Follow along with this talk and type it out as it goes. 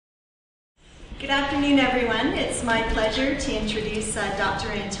Good afternoon, everyone. It's my pleasure to introduce Dr.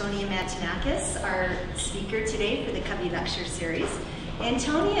 Antonia Mantonakis, our speaker today for the CCOVI lecture series.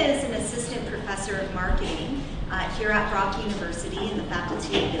 Antonia is an assistant professor of marketing here at Brock University in the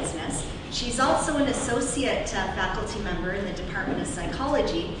Faculty of Business. She's also an associate faculty member in the Department of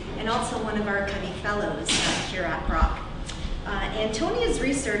Psychology and also one of our CCOVI fellows here at Brock. Antonia's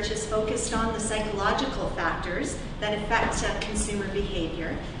research is focused on the psychological factors that affect consumer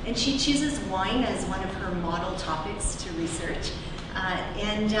behavior, and she chooses wine as one of her model topics to research.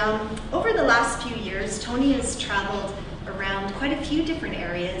 Over the last few years, Tony has traveled around quite a few different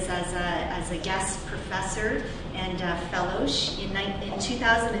areas as a guest professor and fellow. In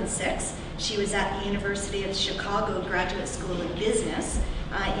 2006, she was at the University of Chicago Graduate School of Business.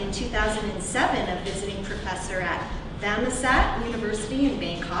 In 2007, a visiting professor at Thammasat University in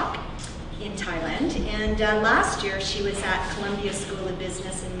Bangkok, in Thailand, and last year she was at Columbia School of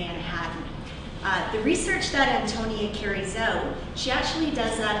Business in Manhattan. The research that Antonia carries out, she actually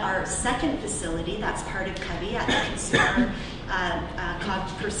does at our second facility, that's part of CCOVI, at the Consumer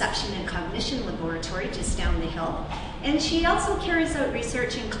Perception and Cognition Laboratory just down the hill. And she also carries out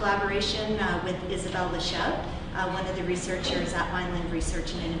research in collaboration with Isabelle Lechev, one of the researchers at Vineland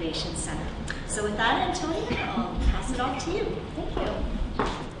Research and Innovation Center. So with that, Antonia, I'll pass it off to you. Thank you.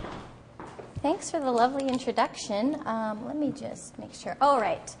 Thanks for the lovely introduction. Let me just make sure. All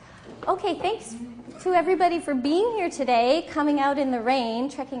right. Okay, thanks to everybody for being here today, coming out in the rain,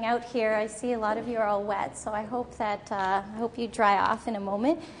 trekking out here. I see a lot of you are all wet, so I hope that I hope you dry off in a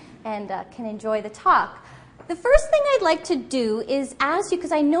moment and can enjoy the talk. The first thing I'd like to do is ask you,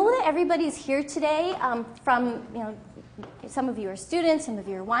 because I know that everybody's here today from, some of you are students, some of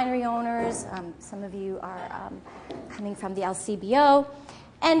you are winery owners, some of you are coming from the LCBO.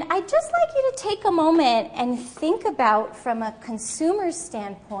 And I'd just like you to take a moment and think about, from a consumer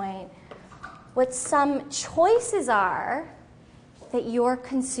standpoint, what some choices are that your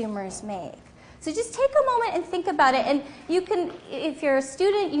consumers make. So just take a moment and think about it. And you can, if you're a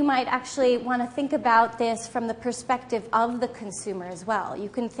student, you might actually want to think about this from the perspective of the consumer as well. You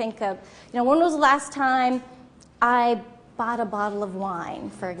can think of, when was the last time I bought a bottle of wine,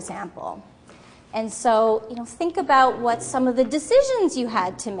 for example. And so, think about what some of the decisions you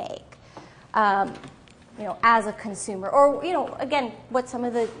had to make, as a consumer. Or, again, what some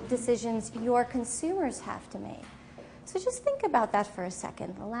of the decisions your consumers have to make. So just think about that for a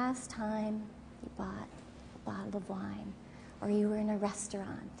second. The last time you bought a bottle of wine, or you were in a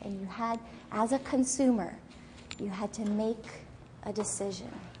restaurant, and you had, as a consumer, you had to make a decision,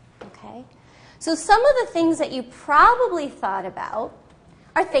 okay? So some of the things that you probably thought about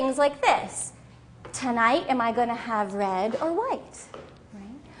are things like this. Tonight, am I going to have red or white?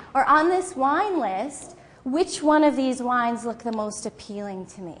 Right? Or on this wine list, which one of these wines look the most appealing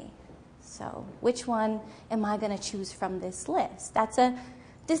to me? So which one am I going to choose from this list? That's a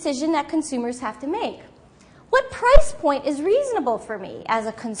decision that consumers have to make. What price point is reasonable for me as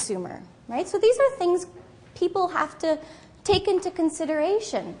a consumer? Right? So these are things people have to take into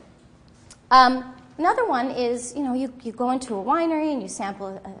consideration. Another one is, you go into a winery and you sample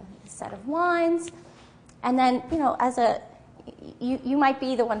a set of wines, and then, you might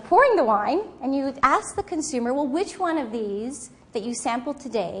be the one pouring the wine, and you ask the consumer, well, which one of these that you sampled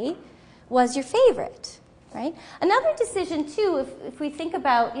today was your favorite, right? Another decision, too, if we think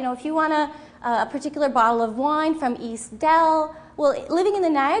about, if you want a particular bottle of wine from East Dell, well, living in the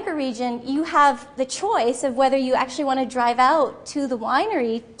Niagara region, you have the choice of whether you actually want to drive out to the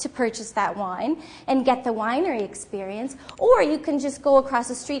winery to purchase that wine and get the winery experience, or you can just go across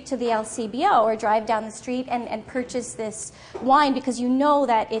the street to the LCBO or drive down the street and purchase this wine because you know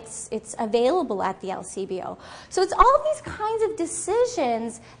that it's available at the LCBO. So it's all these kinds of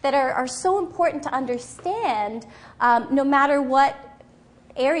decisions that are so important to understand no matter what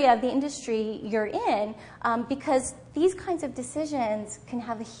area of the industry you're in, because these kinds of decisions can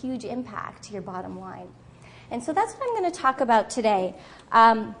have a huge impact to your bottom line. And so that's what I'm going to talk about today.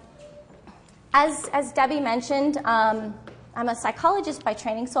 As Debbie mentioned, I'm a psychologist by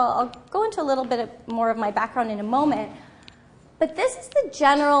training, so I'll go into a little bit more of my background in a moment. But this is the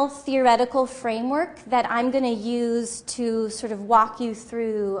general theoretical framework that I'm going to use to sort of walk you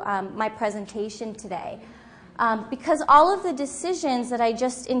through my presentation today. Because all of the decisions that I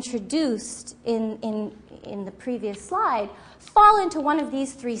just introduced in the previous slide fall into one of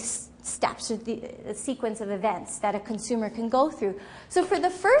these three steps, or the sequence of events that a consumer can go through. So for the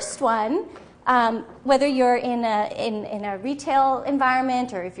first one, whether you're in a retail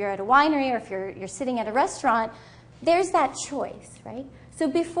environment, or if you're at a winery, or if you're sitting at a restaurant, there's that choice, right? So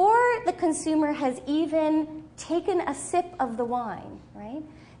before the consumer has even taken a sip of the wine, right,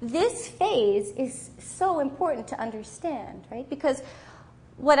 this phase is so important to understand, right? Because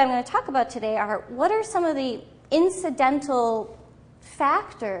what I'm going to talk about today are what are some of the incidental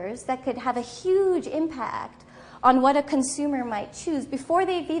factors that could have a huge impact on what a consumer might choose before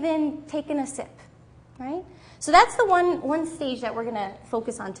they've even taken a sip, right? So that's the one stage that we're going to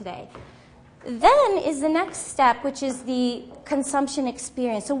focus on today. Then is the next step, which is the consumption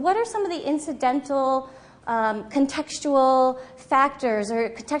experience. So what are some of the incidental contextual factors or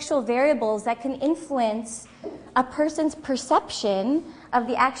contextual variables that can influence a person's perception of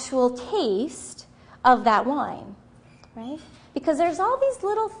the actual taste of that wine, right? Because there's all these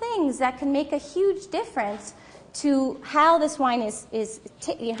little things that can make a huge difference to how this wine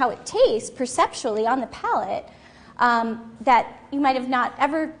how it tastes perceptually on the palate, that you might have not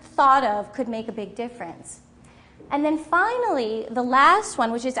ever thought of could make a big difference. And then finally, the last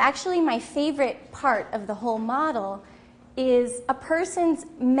one, which is actually my favorite part of the whole model, is a person's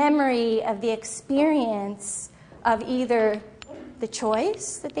memory of the experience of either the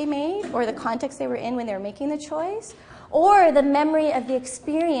choice that they made or the context they were in when they were making the choice, or the memory of the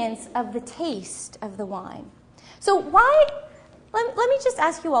experience of the taste of the wine. So let me just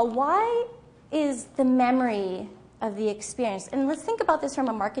ask you all, why is the memory of the experience, and let's think about this from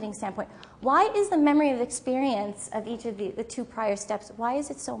a marketing standpoint, why is the memory of the experience of each of the two prior steps, why is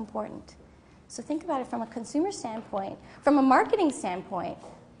it so important? So think about it from a consumer standpoint. From a marketing standpoint,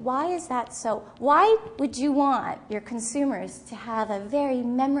 why is that so? Why would you want your consumers to have a very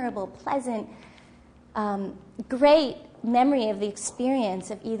memorable, pleasant, great memory of the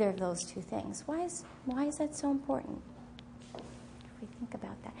experience of either of those two things? Why is that so important? If we think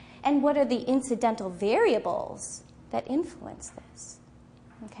about that. And what are the incidental variables that influence this?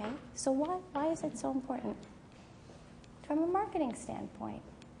 Okay, so why is it so important? From a marketing standpoint.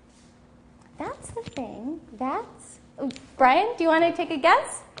 That's the thing. Brian, do you want to take a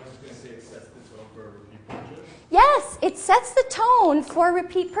guess? I was going to say it sets the tone for a repeat purchase. Yes, it sets the tone for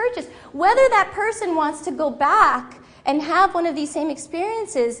repeat purchase. Whether that person wants to go back and have one of these same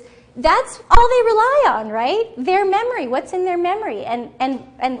experiences, that's all they rely on, right? Their memory, what's in their memory. And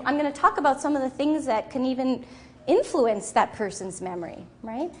I'm going to talk about some of the things that can even influence that person's memory,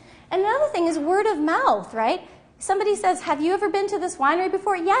 right? And another thing is word of mouth, right? Somebody says, have you ever been to this winery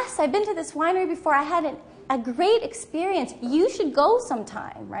before? Yes, I've been to this winery before. I had a great experience. You should go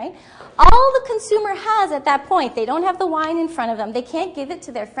sometime, right? All the consumer has at that point, they don't have the wine in front of them. They can't give it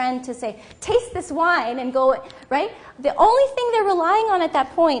to their friend to say, taste this wine and go, right? The only thing they're relying on at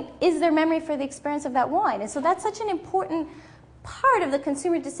that point is their memory for the experience of that wine. And so that's such an important part of the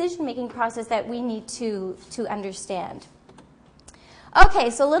consumer decision-making process that we need to understand. Okay,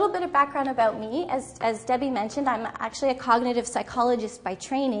 so a little bit of background about me. As Debbie mentioned, I'm actually a cognitive psychologist by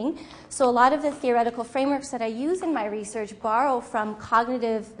training. So a lot of the theoretical frameworks that I use in my research borrow from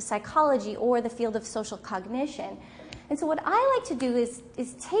cognitive psychology or the field of social cognition. And so what I like to do is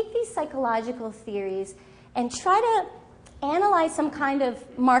take these psychological theories and try to analyze some kind of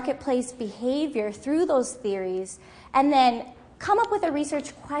marketplace behavior through those theories, and then come up with a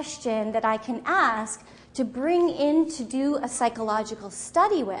research question that I can ask to bring in to do a psychological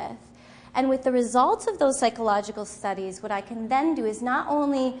study with. And with the results of those psychological studies, what I can then do is not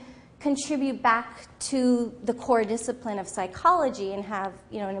only contribute back to the core discipline of psychology and have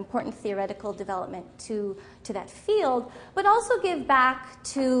an important theoretical development to that field, but also give back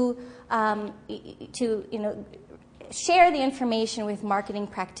to share the information with marketing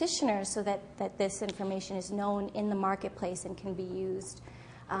practitioners so that this information is known in the marketplace and can be used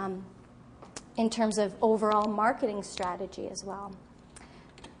in terms of overall marketing strategy as well.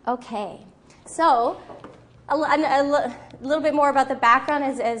 Okay, so a little bit more about the background.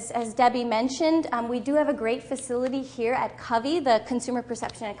 As Debbie mentioned, we do have a great facility here at CCOVI, the Consumer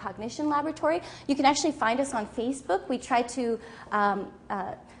Perception and Cognition Laboratory. You can actually find us on Facebook. We try to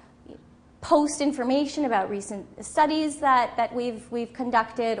post information about recent studies that we've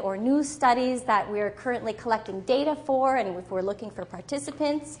conducted, or new studies that we're currently collecting data for, and if we're looking for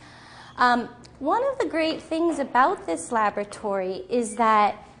participants. One of the great things about this laboratory is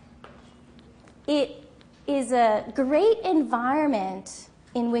that it is a great environment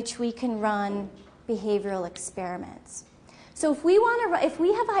in which we can run behavioral experiments. So if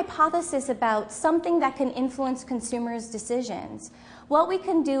we have a hypothesis about something that can influence consumers' decisions, what we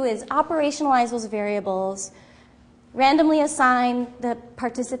can do is operationalize those variables, randomly assign the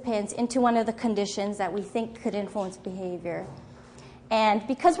participants into one of the conditions that we think could influence behavior. And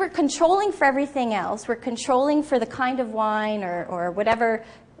because we're controlling for everything else, we're controlling for the kind of wine or whatever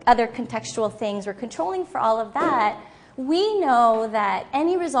other contextual things, we're controlling for all of that, we know that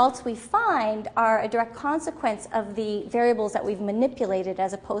any results we find are a direct consequence of the variables that we've manipulated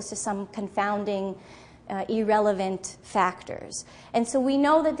as opposed to some confounding irrelevant factors. And so we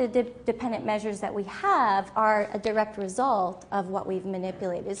know that the dependent measures that we have are a direct result of what we've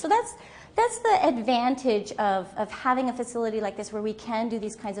manipulated. So that's the advantage of having a facility like this where we can do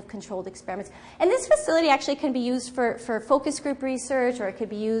these kinds of controlled experiments. And this facility actually can be used for focus group research, or it could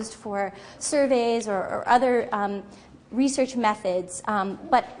be used for surveys or other research methods,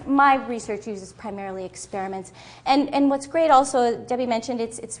 but my research uses primarily experiments. And what's great also, Debbie mentioned,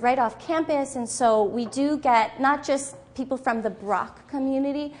 it's right off campus, and so we do get not just people from the Brock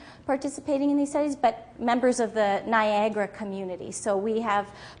community participating in these studies, but members of the Niagara community. So we have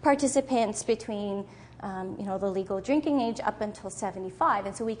participants between the legal drinking age up until 75,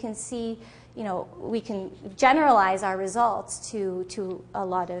 and so we can see, we can generalize our results to a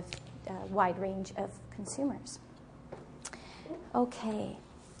lot of wide range of consumers. Okay,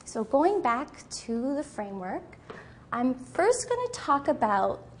 so going back to the framework, I'm first going to talk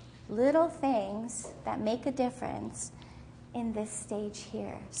about little things that make a difference in this stage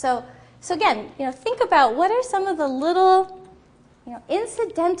here. So again, think about what are some of the little,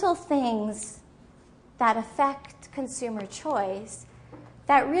 incidental things that affect consumer choice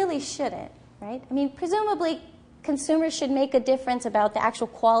that really shouldn't, right? I mean, presumably consumers should make a difference about the actual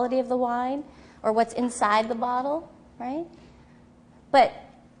quality of the wine or what's inside the bottle, right? But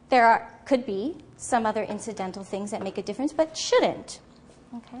there could be some other incidental things that make a difference, but shouldn't.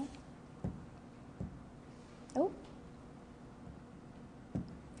 Okay. Oh.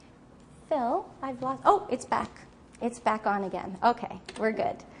 Phil, I've lost. Oh, it's back. It's back on again. Okay, we're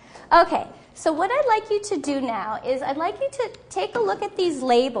good. Okay, so what I'd like you to do now is I'd like you to take a look at these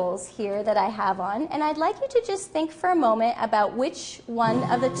labels here that I have on, and I'd like you to just think for a moment about which one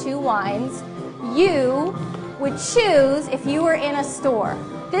of the two wines you would choose if you were in a store.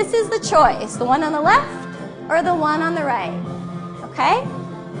 This is the choice, the one on the left or the one on the right, okay?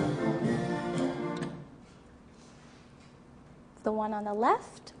 The one on the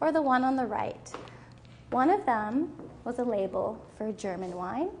left or the one on the right. One of them was a label for a German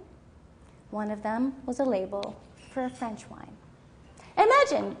wine. One of them was a label for a French wine.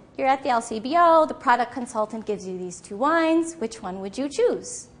 Imagine you're at the LCBO, the product consultant gives you these two wines. Which one would you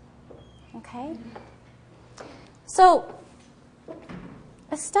choose? Okay? So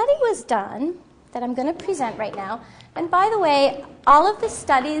a study was done that I'm going to present right now. And by the way, all of the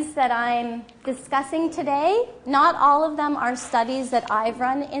studies that I'm discussing today, not all of them are studies that I've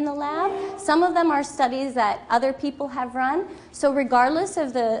run in the lab. Some of them are studies that other people have run. So regardless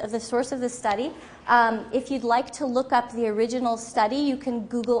of the source of the study, if you'd like to look up the original study, you can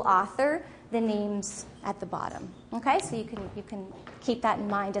Google author, the names at the bottom. Okay, so you can keep that in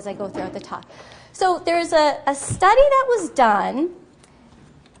mind as I go throughout the talk. So there's a study that was done,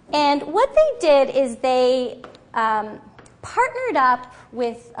 and what they did is they partnered up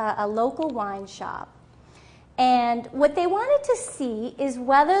with a local wine shop. And what they wanted to see is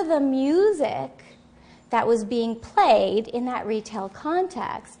whether the music that was being played in that retail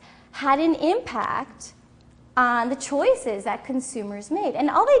context had an impact on the choices that consumers made. And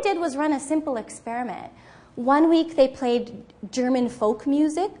all they did was run a simple experiment. One week they played German folk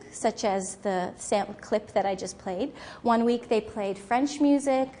music, such as the sample clip that I just played. One week they played French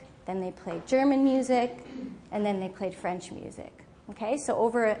music, then they played German music, and then they played French music. Okay, so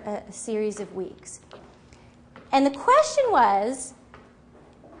over a series of weeks. And the question was,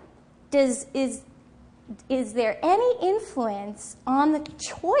 is there any influence on the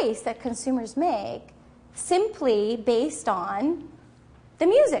choice that consumers make simply based on the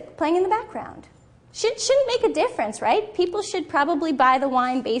music playing in the background? Shouldn't make a difference, right? People should probably buy the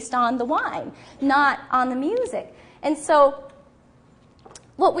wine based on the wine, not on the music. And so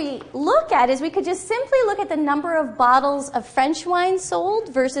what we look at is we could just simply look at the number of bottles of French wine sold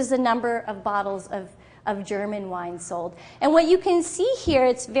versus the number of bottles of German wine sold. And what you can see here,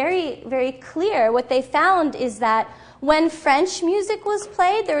 it's very, very clear. What they found is that when French music was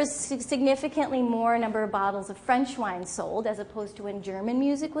played, there was significantly more number of bottles of French wine sold as opposed to when German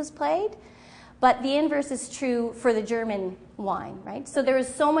music was played. But the inverse is true for the German wine, right? So there was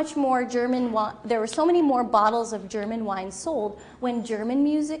so much more there were so many more bottles of German wine sold when German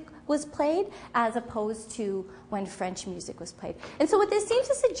music was played as opposed to when French music was played. And so what this seems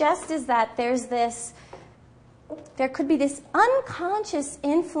to suggest is that there could be this unconscious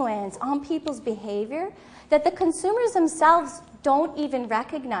influence on people's behavior that the consumers themselves don't even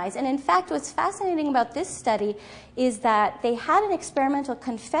recognize. And in fact, what's fascinating about this study is that they had an experimental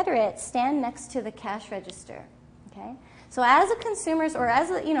Confederate stand next to the cash register. Okay? So as the consumers, or as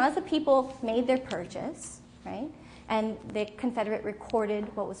the people made their purchase, right, and the Confederate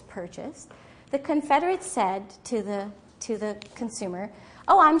recorded what was purchased. The Confederate said to the consumer,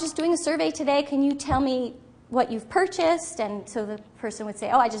 "Oh, I'm just doing a survey today. Can you tell me what you've purchased?" And so the person would say,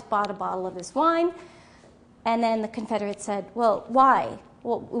 "Oh, I just bought a bottle of this wine." And then the Confederate said, "Well, why?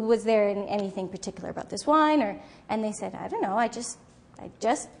 Well, was there anything particular about this wine?" And they said, "I don't know. I just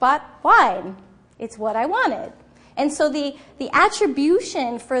bought wine. It's what I wanted." And so the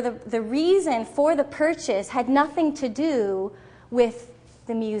attribution for the reason for the purchase had nothing to do with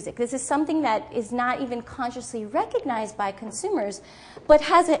the music. This is something that is not even consciously recognized by consumers, but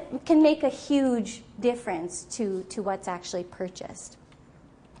can make a huge difference to what's actually purchased.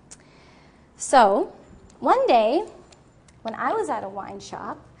 So one day, when I was at a wine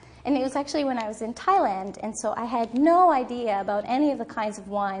shop, and it was actually when I was in Thailand, and so I had no idea about any of the kinds of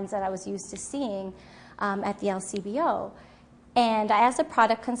wines that I was used to seeing at the LCBO. And I asked a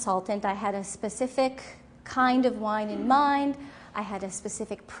product consultant, I had a specific kind of wine in mind, I had a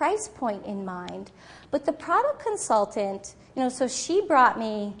specific price point in mind, but the product consultant, so she brought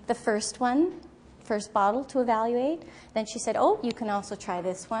me the first bottle to evaluate, then she said, "Oh, you can also try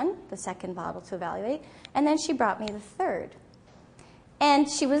this one," the second bottle to evaluate, and then she brought me the third. And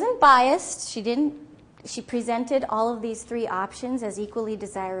she wasn't biased, she presented all of these three options as equally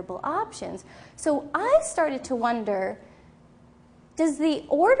desirable options. So I started to wonder, does the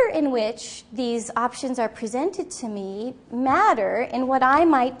order in which these options are presented to me matter in what I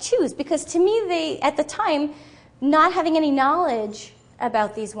might choose? Because to me, at the time, not having any knowledge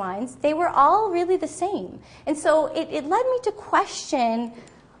about these wines, they were all really the same. And so it led me to question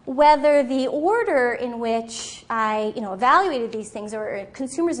whether the order in which I evaluated these things, or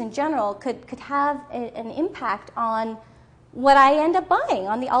consumers in general, could have an impact on what I end up buying,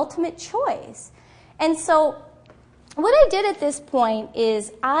 on the ultimate choice. And so what I did at this point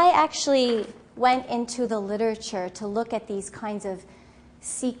is I actually went into the literature to look at these kinds of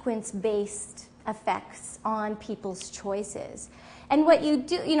sequence-based effects on people's choices. And what you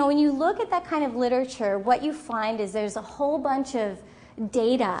do, when you look at that kind of literature, what you find is there's a whole bunch of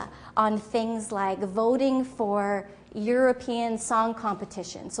data on things like voting for European song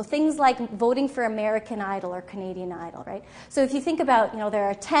competitions. So things like voting for American Idol or Canadian Idol, right? So if you think about, there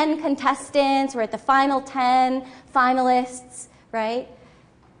are 10 contestants, we're at the final 10 finalists, right?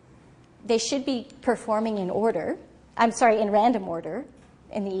 They should be performing in random order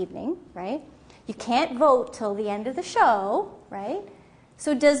in the evening, right? You can't vote till the end of the show, right?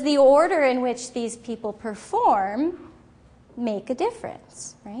 So does the order in which these people perform make a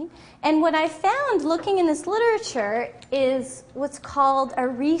difference, right? And what I found looking in this literature is what's called a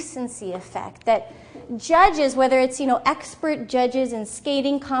recency effect, that judges, whether it's, expert judges in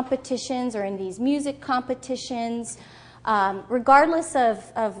skating competitions or in these music competitions, regardless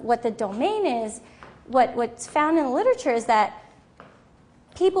of what the domain is, what's found in the literature is that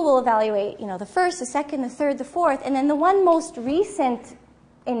people will evaluate, the first, the second, the third, the fourth, and then the one most recent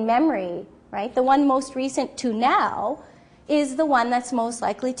in memory, right, the one most recent to now, is the one that's most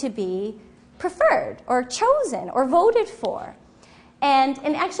likely to be preferred or chosen or voted for. And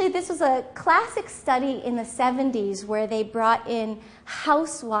actually, this was a classic study in the 70s where they brought in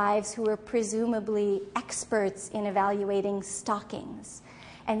housewives who were presumably experts in evaluating stockings.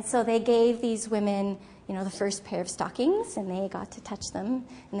 And so they gave these women, the first pair of stockings, and they got to touch them,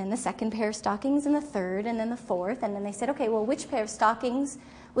 and then the second pair of stockings, and the third, and then the fourth, and then they said, okay, well, which pair of stockings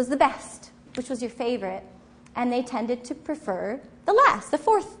was the best? Which was your favorite? And they tended to prefer the last, the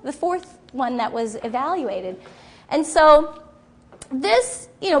fourth one that was evaluated. And so this,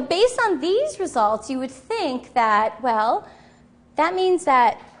 based on these results, you would think that, well, that means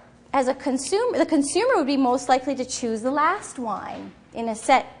that as a consumer, the consumer would be most likely to choose the last wine in a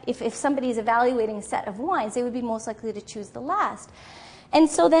set. If somebody is evaluating a set of wines, they would be most likely to choose the last. And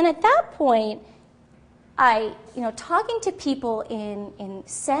so then at that point, talking to people in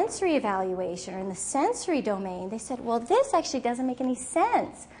sensory evaluation or in the sensory domain, they said, well, this actually doesn't make any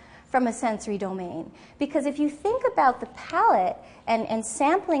sense from a sensory domain. Because if you think about the palate and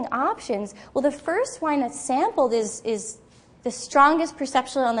sampling options, well, the first wine that's sampled is the strongest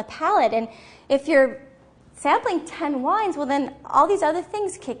perceptually on the palate. And if you're sampling 10 wines, well, then all these other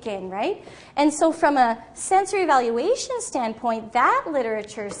things kick in, right? And so from a sensory evaluation standpoint, that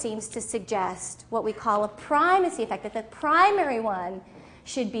literature seems to suggest what we call a primacy effect, that the primary one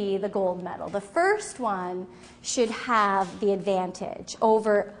should be the gold medal. The first one should have the advantage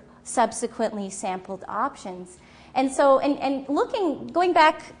over subsequently sampled options. And so, going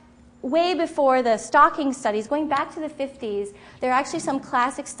back way before the stocking studies, going back to the 50s, there are actually some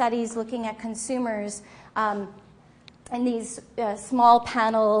classic studies looking at consumers in these small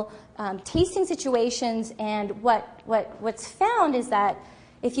panel tasting situations, and what's found is that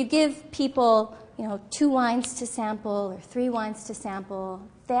if you give people 2 wines to sample or 3 wines to sample,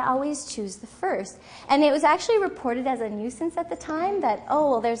 they always choose the first. And it was actually reported as a nuisance at the time that,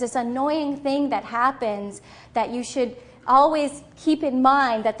 oh, well, there's this annoying thing that happens that you should always keep in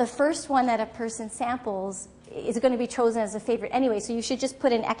mind that the first one that a person samples is going to be chosen as a favorite anyway. So you should just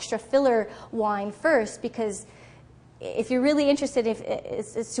put an extra filler wine first, because if you're really interested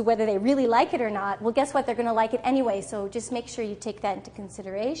as to whether they really like it or not, well, guess what? They're going to like it anyway, so just make sure you take that into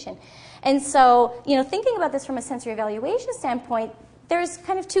consideration. And so, thinking about this from a sensory evaluation standpoint, there's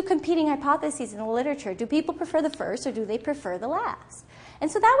kind of 2 competing hypotheses in the literature. Do people prefer the first, or do they prefer the last? And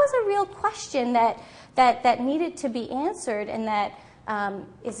so that was a real question that needed to be answered, and that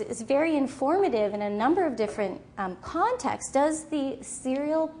is very informative in a number of different contexts. Does the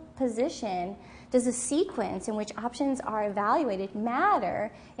serial position, does the sequence in which options are evaluated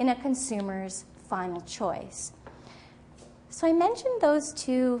matter in a consumer's final choice? So I mentioned those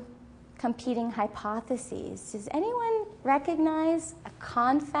 2 competing hypotheses. Does anyone recognize a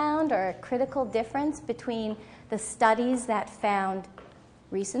confound or a critical difference between the studies that found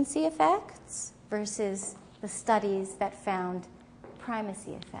recency effects versus the studies that found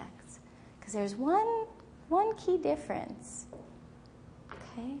primacy effects? Because there's one key difference.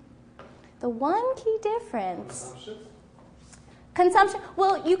 Okay? The one key difference. Consumption.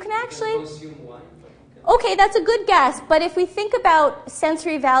 Well, you can actually. Consume wine. Okay, that's a good guess. But if we think about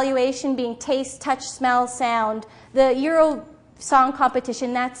sensory evaluation being taste, touch, smell, sound, the Euro song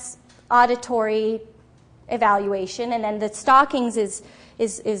competition, that's auditory evaluation, and then the stockings is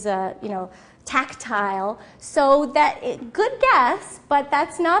tactile. So good guess, but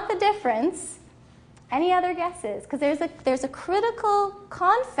that's not the difference. Any other guesses? Because there's a critical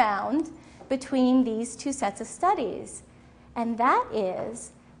confound between these 2 sets of studies, and that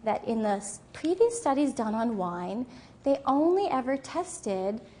is that in the previous studies done on wine, they only ever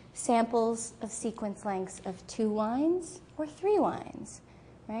tested samples of sequence lengths of 2 wines or 3 wines,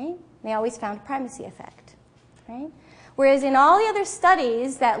 right? They always found primacy effect, right? Whereas in all the other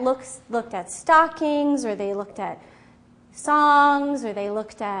studies that looked at stockings, or they looked at songs, or they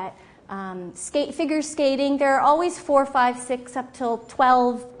looked at figure skating, there are always 4, 5, 6, up till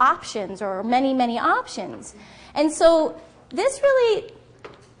 12 options, or many, many options. And so this really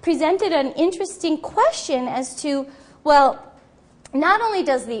presented an interesting question as to, well, not only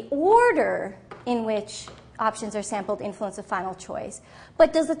does the order in which options are sampled influence the final choice,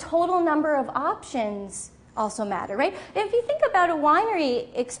 but does the total number of options also matter, right? If you think about a winery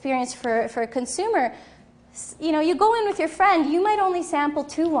experience for a consumer, you go in with your friend, you might only sample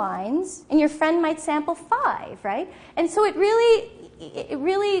 2 wines, and your friend might sample 5, right? And so it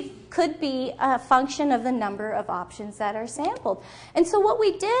really could be a function of the number of options that are sampled. And so what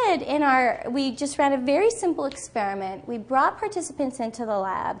we did we just ran a very simple experiment. We brought participants into the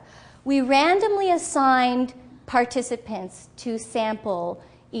lab. We randomly assigned participants to sample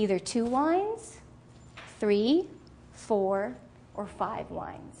either 2 wines, 3, 4, or 5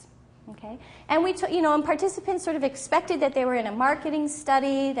 wines. Okay? And and participants sort of expected that they were in a marketing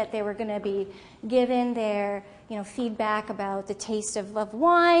study, that they were going to be given their feedback about the taste of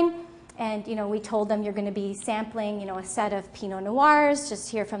wine. And we told them you're going to be sampling a set of Pinot Noirs just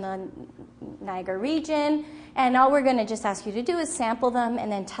here from the Niagara region. And all we're going to just ask you to do is sample them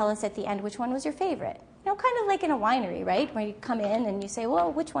and then tell us at the end which one was your favorite. Kind of like in a winery, right? Where you come in and you say,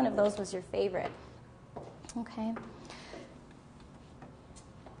 well, which one of those was your favorite? Okay.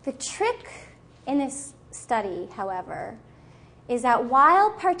 The trick in this study, however, is that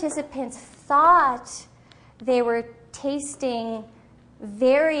while participants thought they were tasting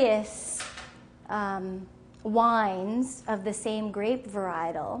various wines of the same grape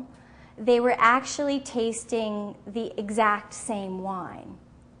varietal, they were actually tasting the exact same wine.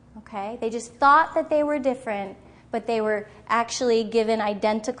 Okay? They just thought that they were different, but they were actually given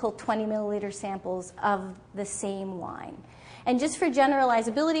identical 20 milliliter samples of the same wine. And just for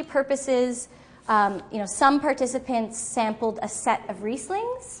generalizability purposes, some participants sampled a set of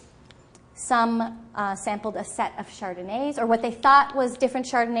Rieslings, some sampled a set of Chardonnays, or what they thought was different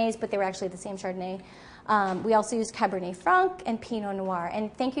Chardonnays, but they were actually the same Chardonnay. We also used Cabernet Franc and Pinot Noir.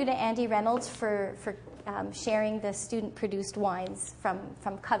 And thank you to Andy Reynolds for sharing the student-produced wines from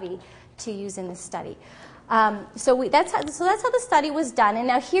CCOVI to use in this study. So that's how the study was done. And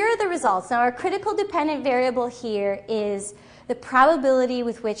now here are the results. Now our critical dependent variable here is the probability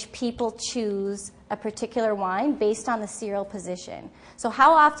with which people choose a particular wine based on the serial position. So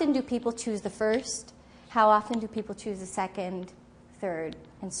how often do people choose the first? How often do people choose the second, third,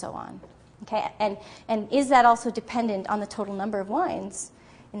 and so on? Okay, and is that also dependent on the total number of wines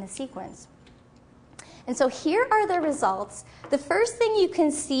in the sequence? And so here are the results. The first thing you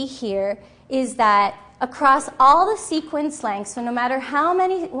can see here is that across all the sequence lengths, so no matter how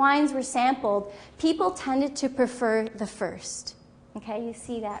many wines were sampled, people tended to prefer the first. Okay, you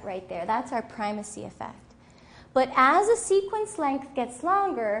see that right there. That's our primacy effect. But as a sequence length gets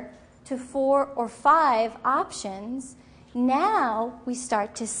longer to 4 or 5 options, now we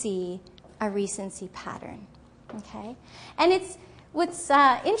start to see a recency pattern. Okay, and what's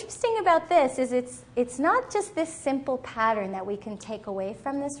interesting about this is it's not just this simple pattern that we can take away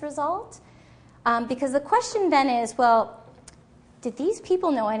from this result, because the question then is, well, did these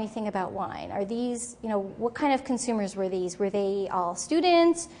people know anything about wine? Are these, what kind of consumers were these? Were they all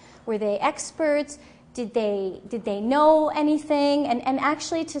students? Were they experts? Did they know anything? And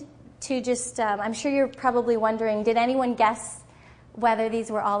actually, to just, I'm sure you're probably wondering, did anyone guess whether these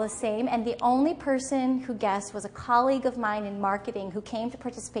were all the same? And the only person who guessed was a colleague of mine in marketing who came to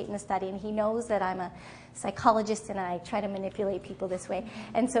participate in the study, and he knows that I'm a psychologist and I try to manipulate people this way.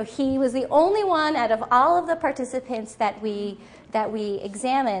 And so he was the only one out of all of the participants that we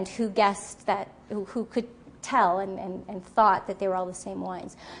examined who guessed that, who could tell and thought that they were all the same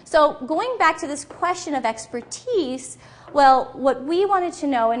wines. So going back to this question of expertise, well, what we wanted to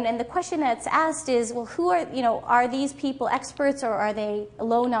know, and the question that's asked is, well, who are these people experts or are they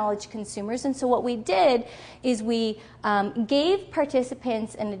low-knowledge consumers? And so what we did is we gave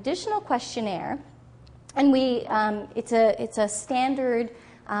participants an additional questionnaire, and it's a standard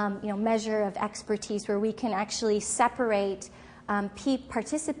measure of expertise where we can actually separate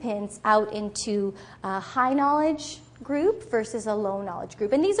participants out into a high knowledge group versus a low knowledge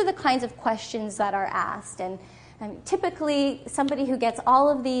group. And these are the kinds of questions that are asked. And typically, somebody who gets all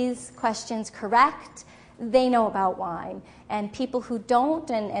of these questions correct, they know about wine. And people who don't,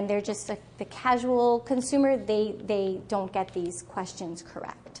 and they're just the casual consumer, they don't get these questions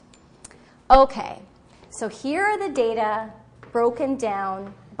correct. Okay, so here are the data broken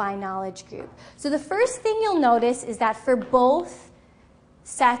down by knowledge group. So the first thing you'll notice is that for both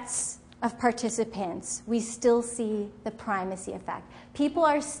sets of participants, we still see the primacy effect. People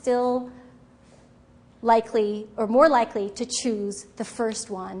are still likely or more likely to choose the first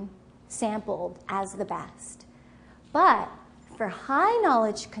one sampled as the best. But for high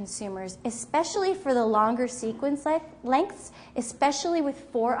knowledge consumers, especially for the longer sequence lengths, especially with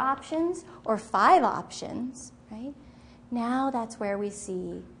 4 options or 5 options, right? Now that's where we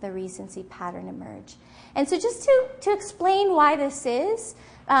see the recency pattern emerge. And so just to explain why this is,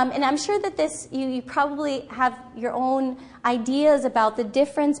 and I'm sure that you probably have your own ideas about the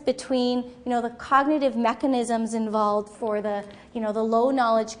difference between the cognitive mechanisms involved for the low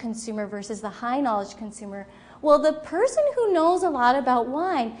knowledge consumer versus the high knowledge consumer. Well, the person who knows a lot about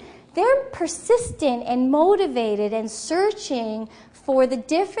wine, they're persistent and motivated and searching for the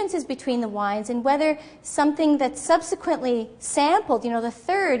differences between the wines and whether something that's subsequently sampled, the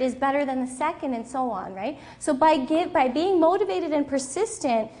third, is better than the second and so on, right? So by being motivated and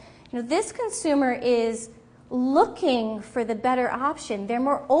persistent, this consumer is looking for the better option. They're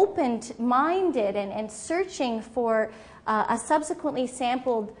more open-minded and searching for a subsequently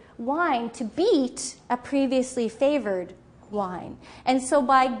sampled wine to beat a previously favored wine. And so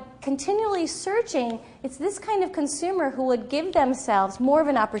by continually searching, it's this kind of consumer who would give themselves more of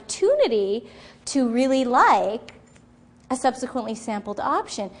an opportunity to really like a subsequently sampled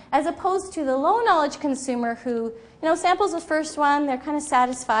option, as opposed to the low knowledge consumer who samples the first one, they're kind of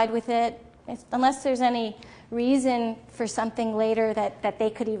satisfied with it, unless there's any reason for something later that they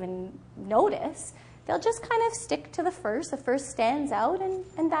could even notice. They'll just kind of stick to the first stands out,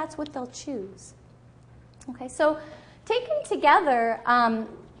 and that's what they'll choose. Okay, so taken together,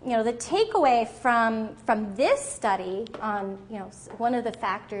 the takeaway from this study on one of the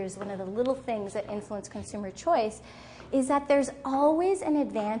factors, one of the little things that influence consumer choice, is that there's always an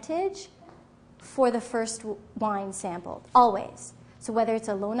advantage for the first wine sampled, always. So whether it's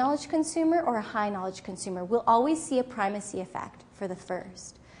a low knowledge consumer or a high knowledge consumer, we'll always see a primacy effect for the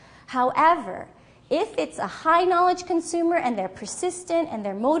first. However, if it's a high knowledge consumer and they're persistent and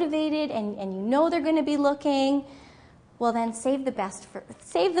they're motivated and they're going to be looking, well, then save the best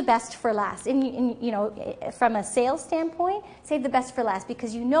for last. From a sales standpoint, save the best for last,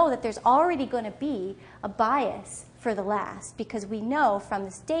 because that there's already going to be a bias for the last, because we know from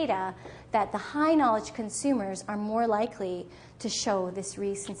this data that the high knowledge consumers are more likely to show this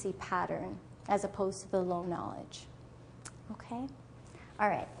recency pattern as opposed to the low knowledge. Okay? All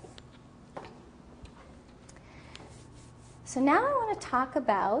right. So now I want to talk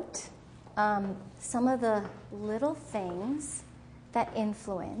about some of the little things that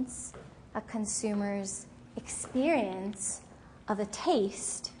influence a consumer's experience of the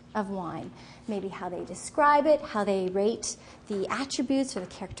taste of wine. Maybe how they describe it, how they rate the attributes or the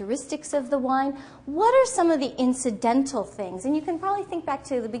characteristics of the wine. What are some of the incidental things? And you can probably think back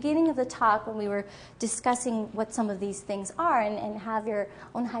to the beginning of the talk when we were discussing what some of these things are and have your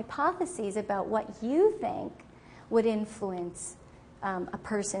own hypotheses about what you think would influence a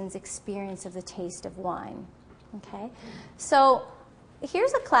person's experience of the taste of wine. Okay? So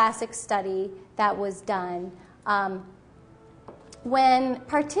here's a classic study that was done when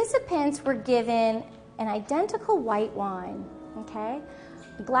participants were given an identical white wine, okay,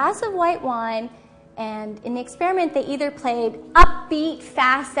 a glass of white wine, and in the experiment they either played upbeat,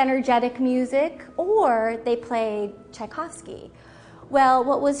 fast, energetic music or they played Tchaikovsky. Well,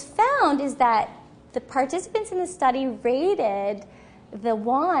 what was found is that the participants in the study rated the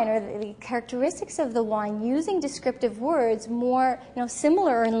wine or the characteristics of the wine using descriptive words more,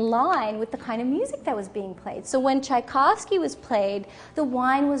 similar or in line with the kind of music that was being played. So when Tchaikovsky was played, the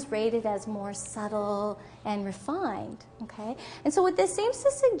wine was rated as more subtle and refined. Okay, and so what this seems to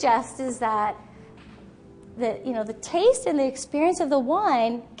suggest is that the taste and the experience of the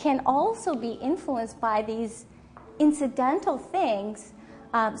wine can also be influenced by these incidental things,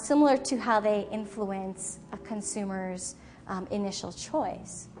 similar to how they influence a consumer's initial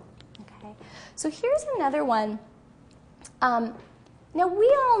choice. Okay, so here's another one. Now we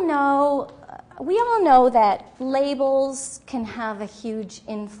all know that labels can have a huge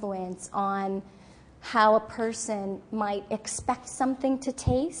influence on how a person might expect something to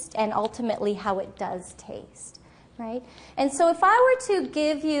taste and ultimately how it does taste, right? And so if I were to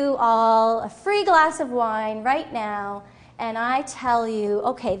give you all a free glass of wine right now and I tell you,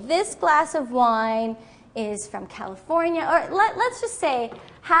 okay, this glass of wine is from California, or let's just say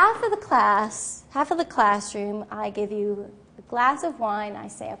half of the classroom, I give you a glass of wine, I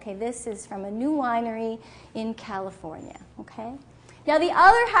say, okay, this is from a new winery in California, okay? Now the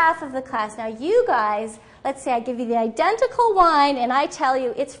other half of the class, now you guys, let's say I give you the identical wine and I tell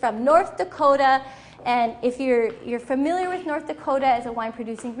you it's from North Dakota, and if you're familiar with North Dakota as a wine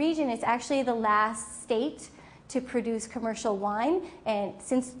producing region, it's actually the last state to produce commercial wine, and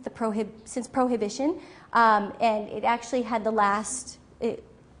since prohibition, and it actually had the last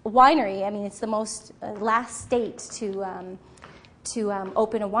winery. I mean, it's the most last state to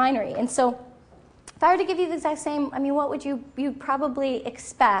open a winery. And so, if I were to give you the exact same, I mean, what would you'd probably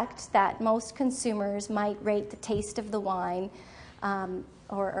expect that most consumers might rate the taste of the wine,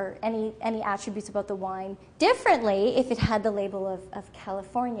 or any attributes about the wine differently if it had the label of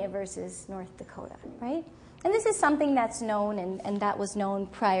California versus North Dakota, right? And this is something that's known, and that was known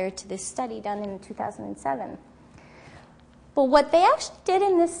prior to this study done in 2007. But what they actually did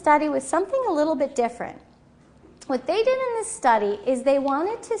in this study was something a little bit different. What they did in this study is they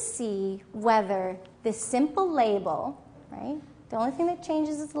wanted to see whether this simple label, right, the only thing that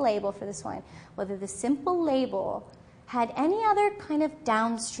changes is the label for this wine, whether the simple label had any other kind of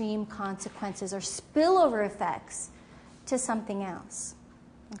downstream consequences or spillover effects to something else,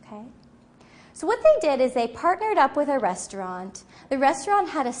 okay? So what they did is they partnered up with a restaurant. The restaurant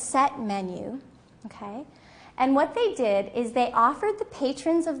had a set menu, okay? And what they did is they offered the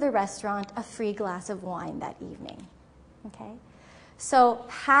patrons of the restaurant a free glass of wine that evening, okay? So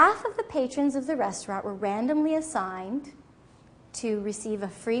half of the patrons of the restaurant were randomly assigned to receive a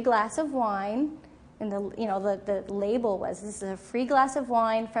free glass of wine, and the label was, this is a free glass of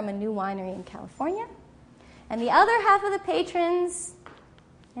wine from a new winery in California. And the other half of the patrons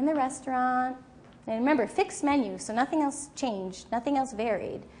in the restaurant, and remember, fixed menu, so nothing else changed, nothing else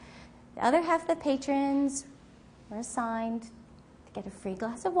varied. The other half of the patrons were assigned to get a free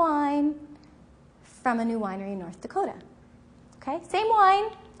glass of wine from a new winery in North Dakota. Okay, same wine,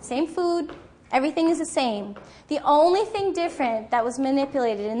 same food, everything is the same. The only thing different that was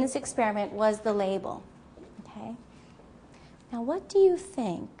manipulated in this experiment was the label. Okay? Now, what do you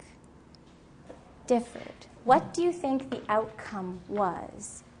think differed? What do you think the outcome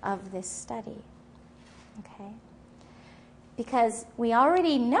was of this study? Okay? Because we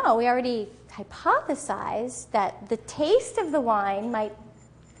already know, we already hypothesized that the taste of the wine might,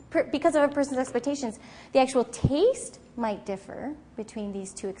 because of a person's expectations, the actual taste might differ between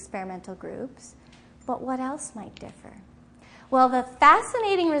these two experimental groups. But what else might differ? Well, the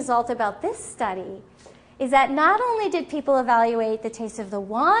fascinating result about this study is that not only did people evaluate the taste of the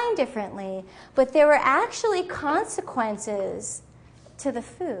wine differently, but there were actually consequences to the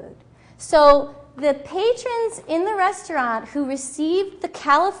food. So the patrons in the restaurant who received the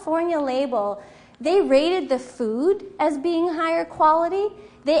California label, they rated the food as being higher quality.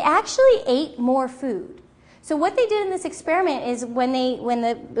 They actually ate more food. So what they did in this experiment is when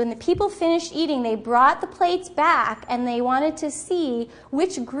the people finished eating, they brought the plates back and they wanted to see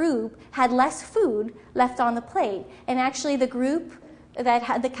which group had less food left on the plate. And actually the group that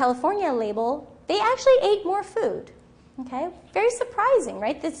had the California label, they actually ate more food. Okay? Very surprising,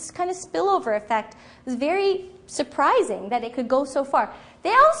 right? This kind of spillover effect is very surprising that it could go so far.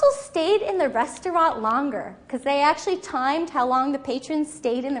 They also stayed in the restaurant longer because they actually timed how long the patrons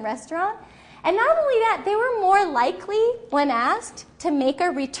stayed in the restaurant. And not only that, they were more likely, when asked, to make a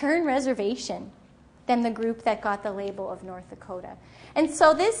return reservation than the group that got the label of North Dakota. And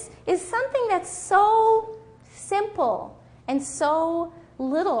so this is something that's so simple and so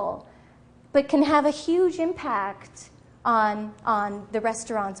little, but can have a huge impact on the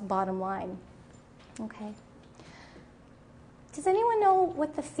restaurant's bottom line. Okay. Does anyone know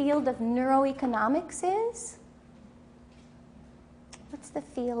what the field of neuroeconomics is? What's the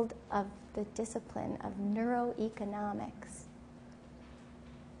field of the discipline of neuroeconomics?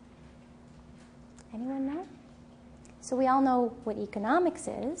 Anyone know? So we all know what economics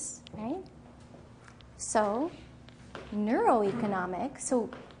is, right? So neuroeconomics. So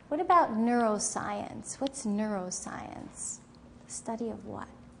what about neuroscience? What's neuroscience? The study of what?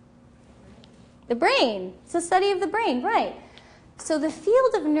 The brain. It's the study of the brain, right? So the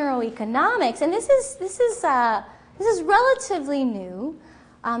field of neuroeconomics, and this is relatively new.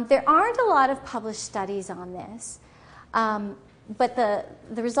 There aren't a lot of published studies on this, but the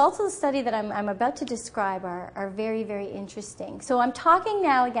results of the study that I'm about to describe are very, very interesting. So I'm talking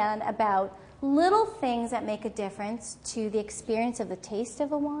now again about little things that make a difference to the experience of the taste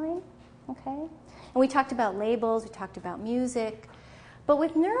of a wine, okay? And we talked about labels, we talked about music, but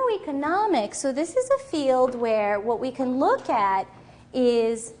with neuroeconomics, so this is a field where what we can look at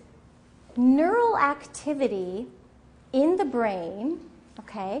is neural activity in the brain,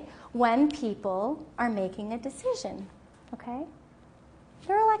 okay, when people are making a decision, okay?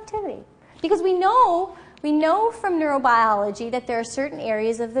 Neural activity. Because we know from neurobiology that there are certain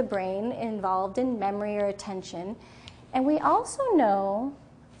areas of the brain involved in memory or attention, and we also know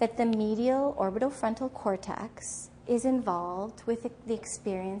that the medial orbitofrontal cortex is involved with the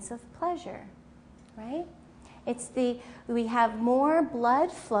experience of pleasure, right? We have more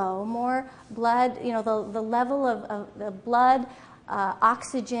blood flow, more blood, the level of the blood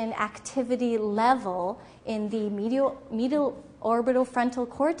oxygen activity level in the medial orbitofrontal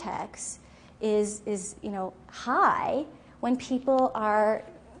cortex is high when people are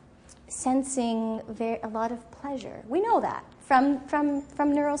sensing a lot of pleasure. We know that from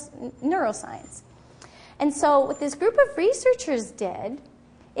neuroscience. And so what this group of researchers did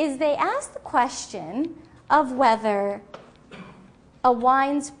is they asked the question of whether a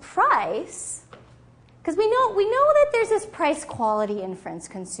wine's price, because we know that there's this price quality inference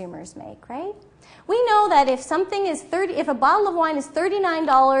consumers make, right? We know that if a bottle of wine is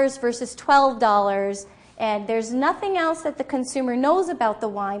 $39 versus $12, and there's nothing else that the consumer knows about the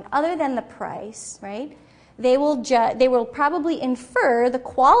wine other than the price, right? They will probably infer the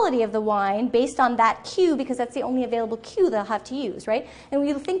quality of the wine based on that cue, because that's the only available cue they'll have to use, right? And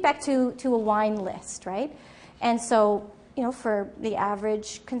we think back to a wine list, right? And so, for the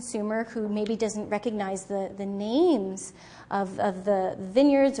average consumer who maybe doesn't recognize the names of the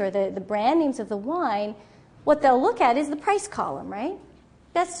vineyards or the brand names of the wine, what they'll look at is the price column, right?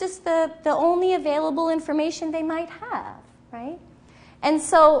 That's just the only available information they might have, right? And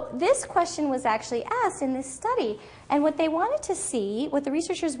so this question was actually asked in this study. And what they wanted to see, what the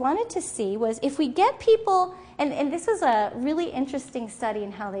researchers wanted to see was if we get people, and this is a really interesting study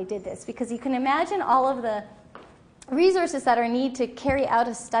in how they did this, because you can imagine all of the resources that are needed to carry out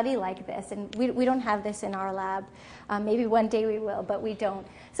a study like this. And we don't have this in our lab. Maybe one day we will, but we don't.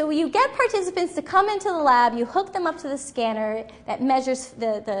 So you get participants to come into the lab, you hook them up to the scanner that measures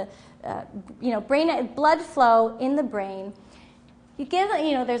the brain blood flow in the brain. You give,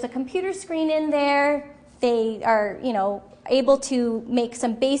 there's a computer screen in there. They are, able to make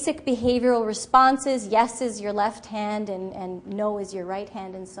some basic behavioral responses. Yes is your left hand, and no is your right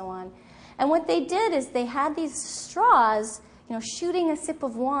hand, and so on. And what they did is they had these straws, shooting a sip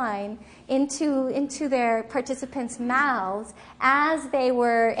of wine into their participants' mouths as they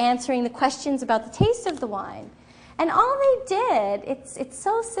were answering the questions about the taste of the wine. And all they did, it's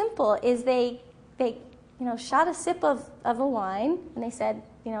so simple, is they shot a sip of a wine, and they said,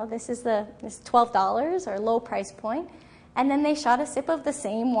 this is $12 or low price point, and then they shot a sip of the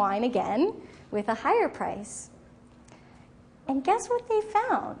same wine again with a higher price. And guess what they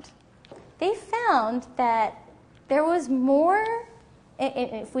found? They found that there was more,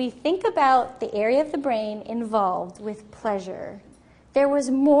 if we think about the area of the brain involved with pleasure, there was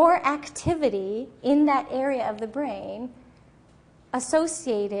more activity in that area of the brain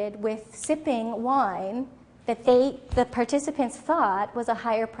associated with sipping wine that the participants thought was a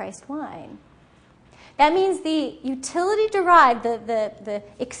higher priced wine. That means the utility derived, the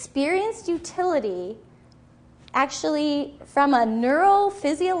experienced utility, actually from a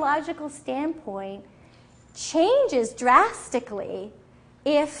neurophysiological standpoint, changes drastically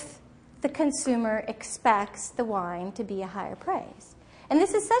if the consumer expects the wine to be a higher price. And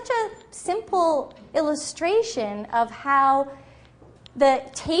this is such a simple illustration of how the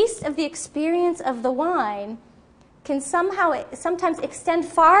taste of the experience of the wine can sometimes extend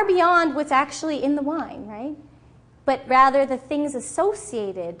far beyond what's actually in the wine, right? But rather the things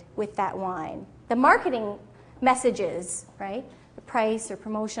associated with that wine, the marketing messages, right? The price or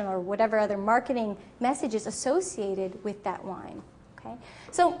promotion or whatever other marketing messages associated with that wine, okay?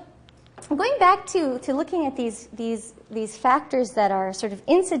 So going back to looking at these factors that are sort of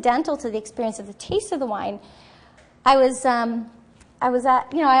incidental to the experience of the taste of the wine, I was at,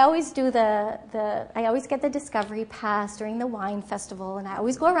 I always do I always get the Discovery Pass during the wine festival, and I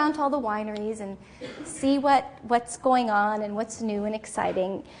always go around to all the wineries and see what's going on and what's new and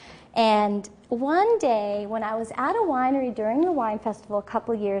exciting. And one day when I was at a winery during the wine festival a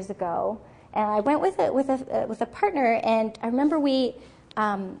couple years ago, and I went with a partner, and I remember it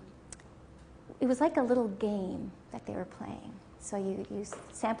was like a little game that they were playing. So you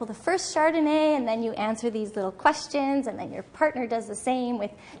sample the first Chardonnay, and then you answer these little questions, and then your partner does the same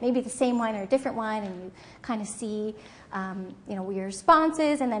with maybe the same wine or a different wine, and you kind of see your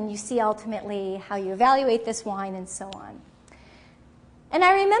responses, and then you see ultimately how you evaluate this wine and so on. And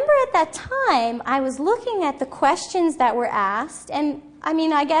I remember at that time, I was looking at the questions that were asked, and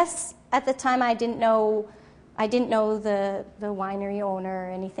I guess at the time I didn't know the winery owner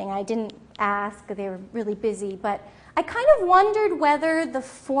or anything. I didn't ask, they were really busy, but I kind of wondered whether the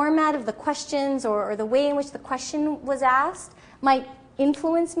format of the questions or the way in which the question was asked might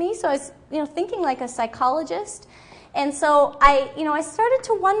influence me. So I was thinking like a psychologist. And so I started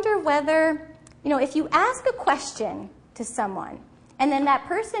to wonder whether, if you ask a question to someone and then that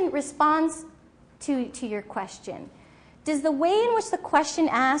person responds to your question, does the way in which the question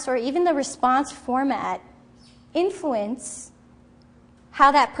asked or even the response format influence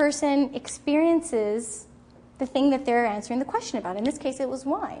how that person experiences the thing that they're answering the question about? In this case, it was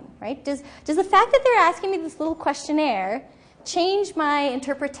wine, right? Does the fact that they're asking me this little questionnaire change my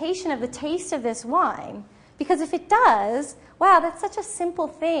interpretation of the taste of this wine? Because if it does, wow, that's such a simple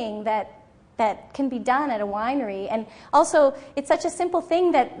thing that can be done at a winery. And also, it's such a simple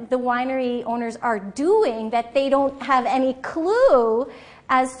thing that the winery owners are doing that they don't have any clue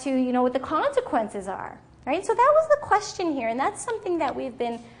as to, what the consequences are, right? So that was the question here, and that's something that we've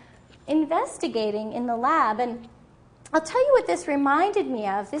been investigating in the lab. And I'll tell you what this reminded me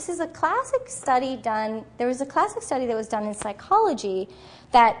of. This is a classic study done. There was a classic study that was done in psychology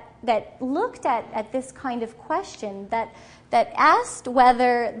that looked at this kind of question, that asked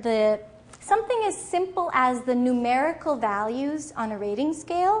whether something as simple as the numerical values on a rating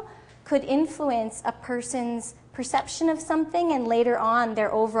scale could influence a person's perception of something and later on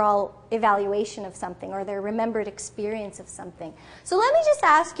their overall evaluation of something or their remembered experience of something. So let me just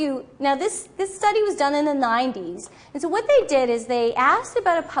ask you, now this study was done in the 90s, and so what they did is they asked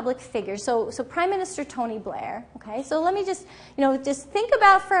about a public figure, so Prime Minister Tony Blair, okay? So let me just think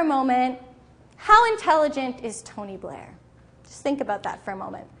about for a moment, how intelligent is Tony Blair? Just think about that for a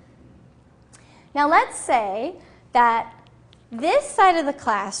moment. Now let's say that this side of the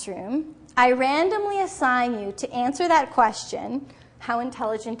classroom, I randomly assign you to answer that question, how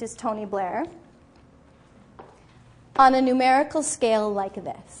intelligent is Tony Blair, on a numerical scale like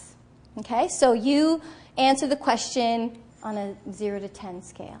this. Okay, so you answer the question on a 0 to 10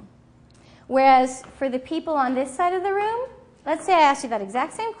 scale. Whereas for the people on this side of the room, let's say I asked you that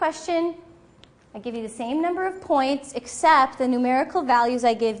exact same question, I give you the same number of points, except the numerical values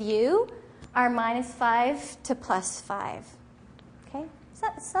I give you are -5 to +5. Okay?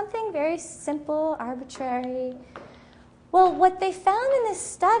 Something very simple, arbitrary. Well, what they found in this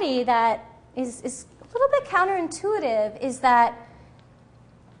study that is a little bit counterintuitive is that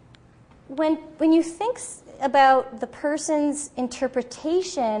when you think about the person's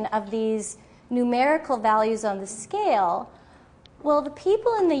interpretation of these numerical values on the scale, well, the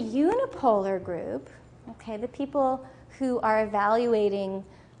people in the unipolar group, okay, the people who are evaluating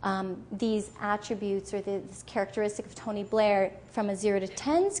these attributes or this characteristic of Tony Blair from a 0 to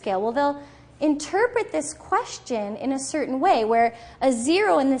 10 scale, well, they'll interpret this question in a certain way, where a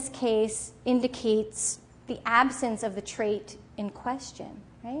 0 in this case indicates the absence of the trait in question,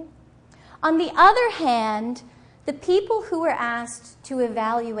 right? On the other hand, the people who were asked to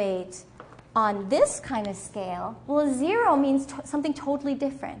evaluate on this kind of scale, well, a 0 means something totally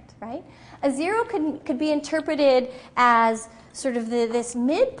different, right? A 0 could be interpreted as sort of this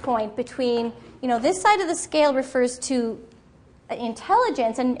midpoint between, this side of the scale refers to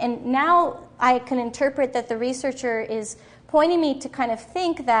intelligence, and now I can interpret that the researcher is pointing me to kind of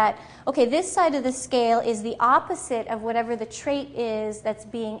think that, okay, this side of the scale is the opposite of whatever the trait is that's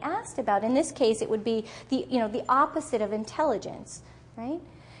being asked about. In this case, it would be the opposite of intelligence, right?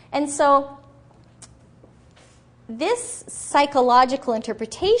 And so this psychological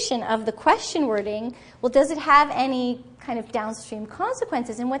interpretation of the question wording, well, does it have any kind of downstream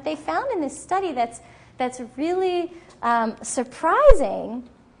consequences? And what they found in this study that's really surprising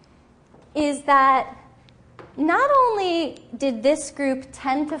is that not only did this group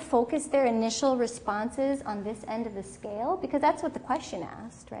tend to focus their initial responses on this end of the scale, because that's what the question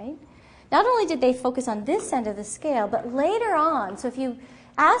asked, right? Not only did they focus on this end of the scale, but later on, so if you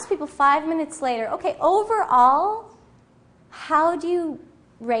ask people 5 minutes later, okay, overall, how do you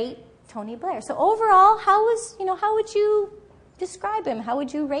rate Tony Blair? So overall, how would you describe him? How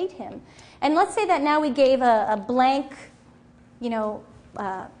would you rate him? And let's say that now we gave a blank,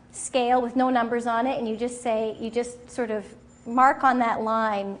 scale with no numbers on it, and you just sort of mark on that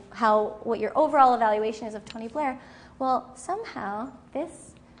line what your overall evaluation is of Tony Blair. Well, somehow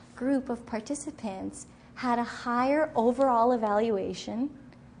this group of participants had a higher overall evaluation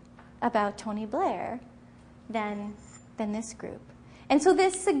about Tony Blair than this group. And so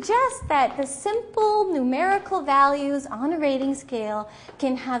this suggests that the simple numerical values on a rating scale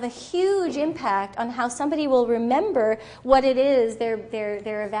can have a huge impact on how somebody will remember what it is they're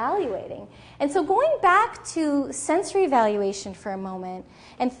evaluating. And so going back to sensory evaluation for a moment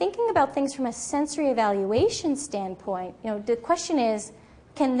and thinking about things from a sensory evaluation standpoint, the question is,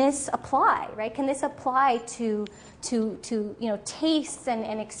 can this apply, right? Can this apply to tastes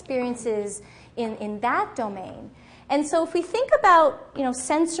and experiences in that domain? And so if we think about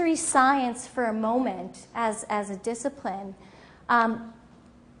sensory science for a moment as a discipline,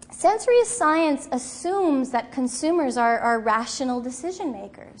 sensory science assumes that consumers are rational decision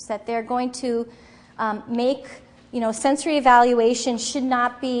makers, that they're going to make sensory evaluation should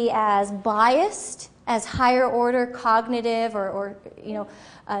not be as biased as higher order cognitive or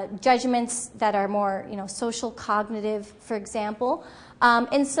judgments that are more social cognitive, for example.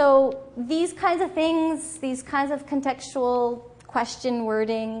 And so these kinds of things, these kinds of contextual question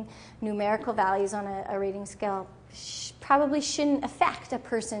wording, numerical values on a rating scale probably shouldn't affect a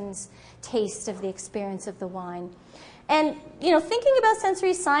person's taste of the experience of the wine. And thinking about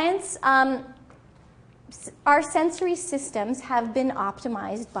sensory science, our sensory systems have been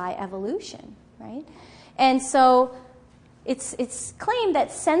optimized by evolution, right? And so it's claimed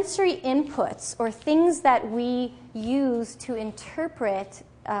that sensory inputs, or things that we use to interpret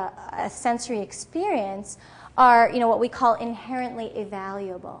a sensory experience, are what we call inherently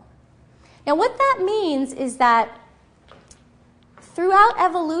evaluable. Now what that means is that throughout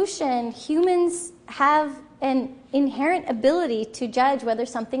evolution, humans have an inherent ability to judge whether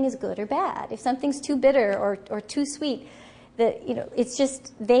something is good or bad. If something's too bitter or too sweet, it's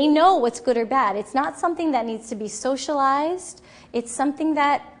just, they know what's good or bad. It's not something that needs to be socialized. It's something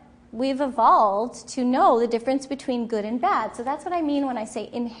that we've evolved to know the difference between good and bad. So that's what I mean when I say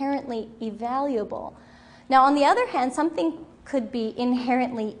inherently evaluable. Now, on the other hand, something could be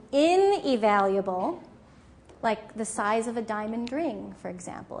inherently inevaluable, like the size of a diamond ring, for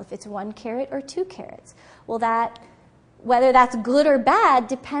example, if it's 1 carat or 2 carats. Well, whether that's good or bad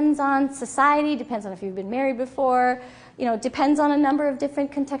depends on society, depends on if you've been married before, depends on a number of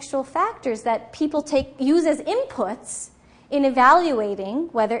different contextual factors that people use as inputs in evaluating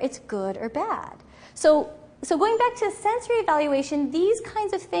whether it's good or bad. So going back to sensory evaluation, these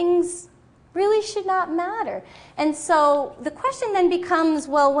kinds of things really should not matter. And so the question then becomes,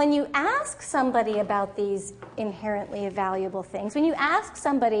 well, when you ask somebody about these inherently evaluable things, when you ask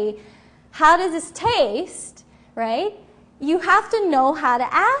somebody, how does this taste, right? You have to know how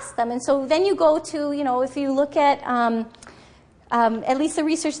to ask them. And so then you go to, if you look at least the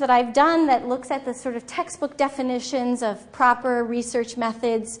research that I've done that looks at the sort of textbook definitions of proper research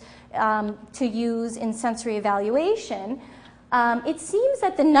methods to use in sensory evaluation, it seems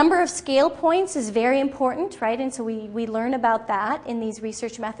that the number of scale points is very important, right? And so we learn about that in these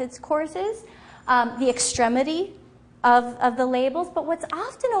research methods courses. The extremity of the labels, but what's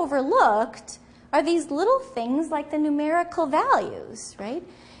often overlooked are these little things like the numerical values, right?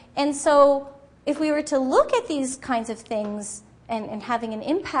 And so if we were to look at these kinds of things and having an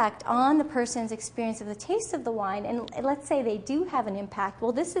impact on the person's experience of the taste of the wine, and let's say they do have an impact,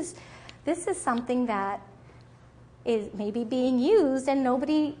 well, this is something that is maybe being used and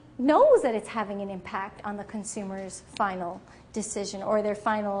nobody knows that it's having an impact on the consumer's final decision or their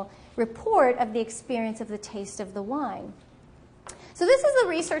final report of the experience of the taste of the wine. So this is the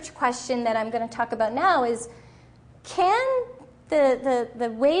research question that I'm going to talk about now is, can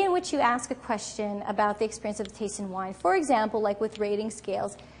the way in which you ask a question about the experience of the taste in wine, for example, like with rating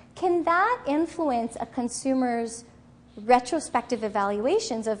scales, can that influence a consumer's retrospective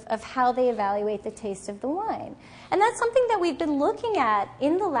evaluations of how they evaluate the taste of the wine? And that's something that we've been looking at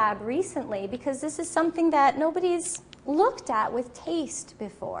in the lab recently because this is something that nobody's looked at with taste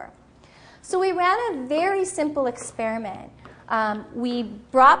before. So we ran a very simple experiment. We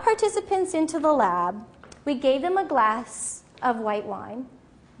brought participants into the lab. We gave them a glass of white wine,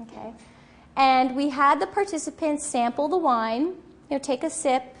 okay? And we had the participants sample the wine, take a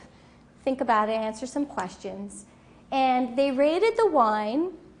sip, think about it, answer some questions. And they rated the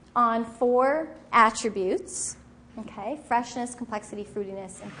wine on 4 attributes, okay? Freshness, complexity,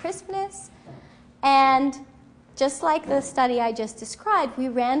 fruitiness, and crispness. And just like the study I just described, we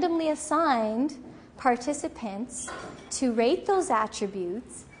randomly assigned participants to rate those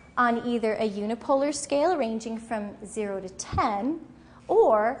attributes on either a unipolar scale ranging from 0 to 10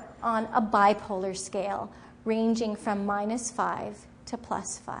 or on a bipolar scale ranging from -5 to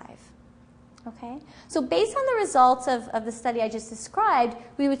 +5. Okay? So based on the results of the study I just described,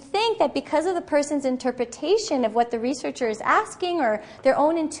 we would think that because of the person's interpretation of what the researcher is asking or their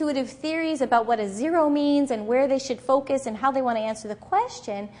own intuitive theories about what a 0 means and where they should focus and how they want to answer the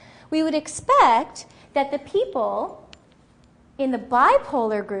question, we would expect that the people in the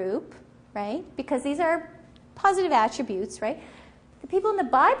bipolar group, right, because these are positive attributes, right, the people in the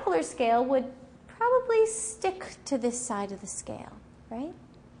bipolar scale would probably stick to this side of the scale, right?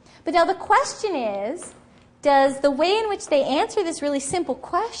 But now the question is, does the way in which they answer this really simple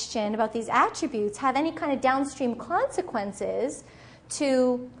question about these attributes have any kind of downstream consequences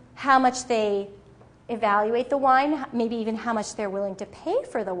to how much they evaluate the wine, maybe even how much they're willing to pay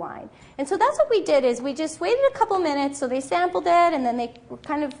for the wine? And so that's what we did is we just waited a couple minutes, so they sampled it, and then they were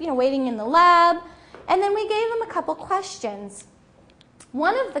kind of waiting in the lab, and then we gave them a couple questions.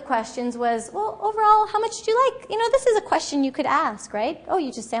 One of the questions was, well, overall, how much did you like? This is a question you could ask, right? Oh,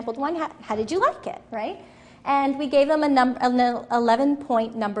 you just sampled wine. How did you like it, right? And we gave them an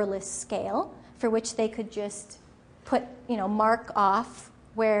 11-point numberless scale for which they could just put, mark off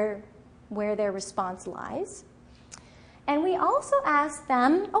where their response lies. And we also asked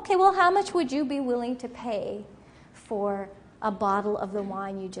them, okay, well, how much would you be willing to pay for a bottle of the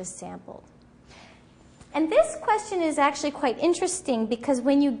wine you just sampled? And this question is actually quite interesting because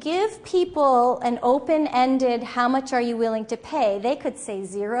when you give people an open-ended, how much are you willing to pay, they could say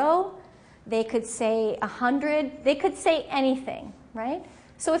 0, they could say 100, they could say anything, right?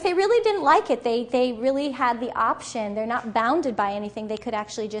 So if they really didn't like it, they really had the option, they're not bounded by anything, they could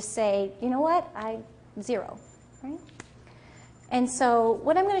actually just say, you know what, 0, right? And so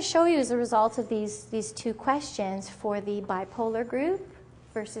what I'm going to show you is the results of these 2 questions for the bipolar group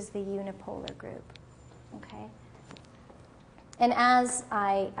versus the unipolar group. Okay. And as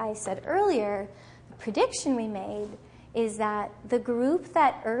I said earlier, the prediction we made is that the group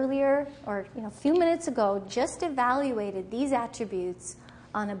that earlier, or a few minutes ago, just evaluated these attributes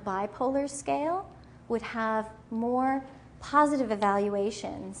on a bipolar scale would have more positive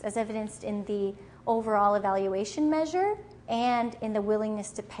evaluations, as evidenced in the overall evaluation measure and in the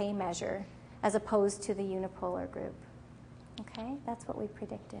willingness to pay measure, as opposed to the unipolar group. Okay, that's what we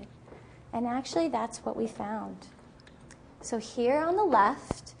predicted. And actually, that's what we found. So here on the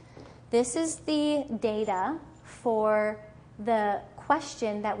left, this is the data for the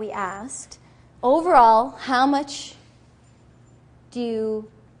question that we asked. Overall, how much do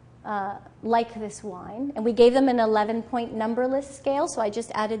you like this wine? And we gave them an 11-point numberless scale, so I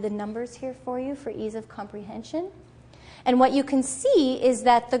just added the numbers here for you for ease of comprehension. And what you can see is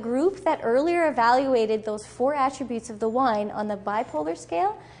that the group that earlier evaluated those 4 attributes of the wine on the bipolar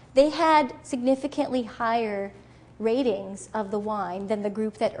scale, they had significantly higher ratings of the wine than the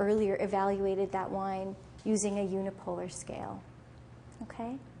group that earlier evaluated that wine using a unipolar scale.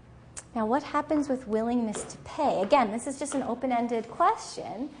 Okay? Now, what happens with willingness to pay? Again, this is just an open-ended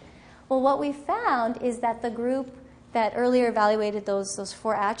question. Well, what we found is that the group that earlier evaluated those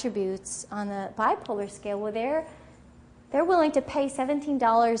 4 attributes on the bipolar scale, well, they're willing to pay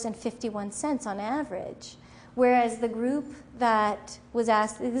 $17.51 on average. Whereas the group that was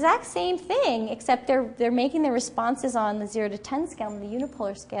asked the exact same thing, except they're making their responses on the 0 to 10 scale, on the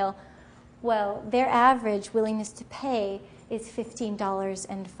unipolar scale, well, their average willingness to pay is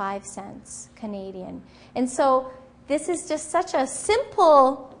 $15.05 Canadian. And so this is just such a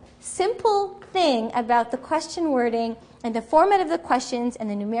simple simple thing about the question wording and the format of the questions and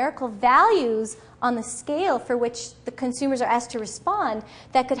the numerical values on the scale for which the consumers are asked to respond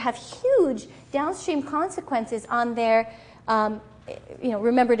that could have huge downstream consequences on their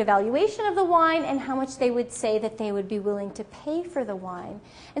remembered evaluation of the wine and how much they would say that they would be willing to pay for the wine.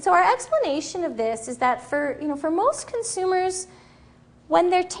 And so our explanation of this is that for most consumers, when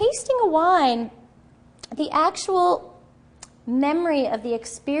they're tasting a wine, the actual memory of the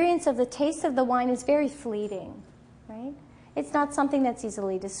experience of the taste of the wine is very fleeting, right? It's not something that's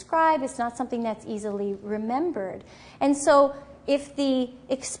easily described. It's not something that's easily remembered. And so if the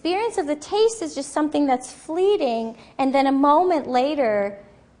experience of the taste is just something that's fleeting, and then a moment later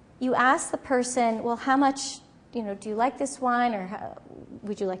you ask the person, well, how much, do you like this wine, or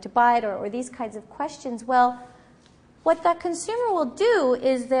would you like to buy it, or these kinds of questions, well, what that consumer will do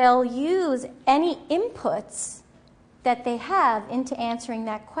is they'll use any inputs that they have into answering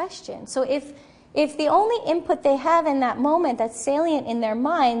that question. So if the only input they have in that moment that's salient in their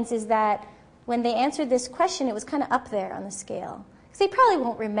minds is that when they answered this question, it was kind of up there on the scale. Because they probably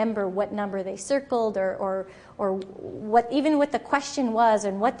won't remember what number they circled or even what the question was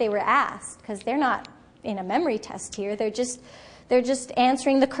and what they were asked, because they're not in a memory test here. They're just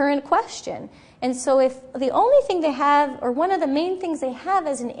answering the current question. And so if the only thing they have, or one of the main things they have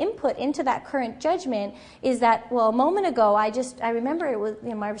as an input into that current judgment is that, well, a moment ago I remember it was,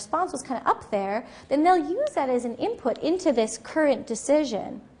 my response was kind of up there, then they'll use that as an input into this current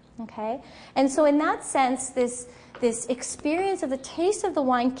decision. Okay? And so in that sense, this experience of the taste of the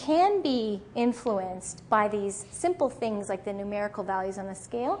wine can be influenced by these simple things like the numerical values on the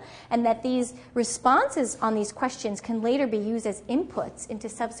scale, and that these responses on these questions can later be used as inputs into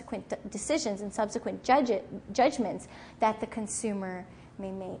subsequent decisions and subsequent judgments that the consumer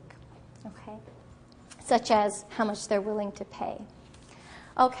may make, okay? Such as how much they're willing to pay.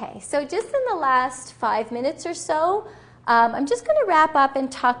 Okay, so just in the last 5 minutes or so, I'm just going to wrap up and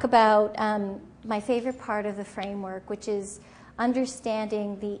talk about my favorite part of the framework, which is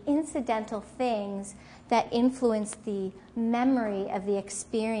understanding the incidental things that influence the memory of the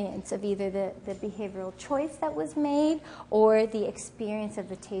experience of either the behavioral choice that was made or the experience of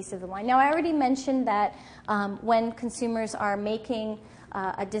the taste of the wine. Now, I already mentioned that when consumers are making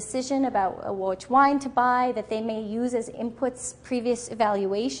a decision about which wine to buy, that they may use as inputs previous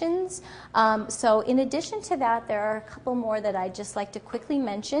evaluations. So in addition to that, there are a couple more that I'd just like to quickly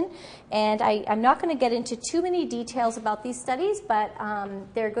mention. And I'm not going to get into too many details about these studies, but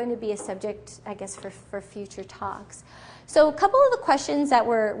they're going to be a subject, I guess, for future talks. So a couple of the questions that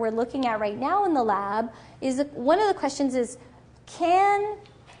we're looking at right now in the lab is, one of the questions is, can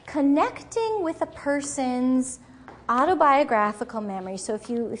connecting with a person's autobiographical memory, so if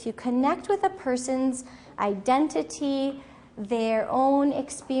you connect with a person's identity, their own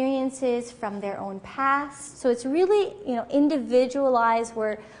experiences from their own past, so it's really individualized,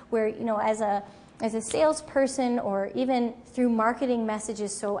 where as a salesperson or even through marketing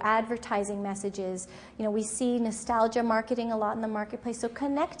messages, so advertising messages, we see nostalgia marketing a lot in the marketplace. So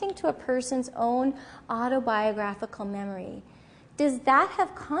connecting to a person's own autobiographical memory, does that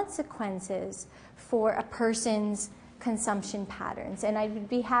have consequences for a person's consumption patterns? And I would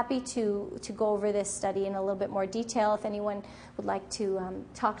be happy to go over this study in a little bit more detail if anyone would like to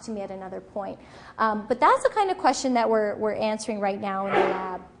talk to me at another point. But that's the kind of question that we're answering right now in the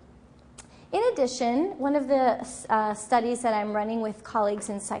lab. In addition, one of the studies that I'm running with colleagues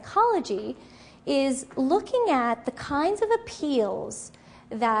in psychology is looking at the kinds of appeals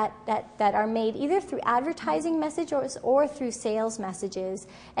that are made either through advertising messages or through sales messages,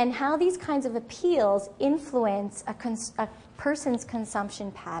 and how these kinds of appeals influence a person's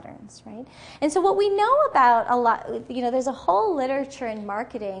consumption patterns, right? And so what we know about a lot, there's a whole literature in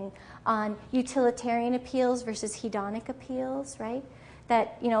marketing on utilitarian appeals versus hedonic appeals, right?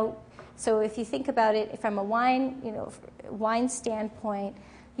 That, so if you think about it from a wine standpoint,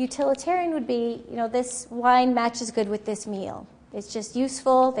 utilitarian would be, this wine matches good with this meal. It's just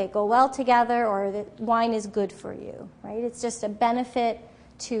useful, they go well together, or the wine is good for you, right? It's just a benefit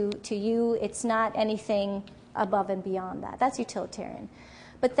to you. It's not anything above and beyond that. That's utilitarian.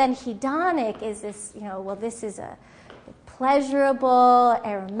 But then hedonic is this, well, this is a pleasurable,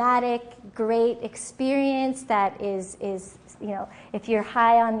 aromatic, great experience that is if you're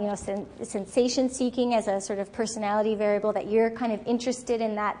high on, sensation seeking as a sort of personality variable, that you're kind of interested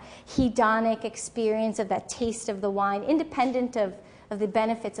in that hedonic experience of that taste of the wine, independent of the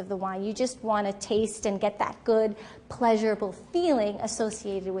benefits of the wine. You just want to taste and get that good, pleasurable feeling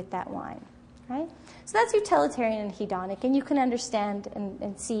associated with that wine, right? So that's utilitarian and hedonic, and you can understand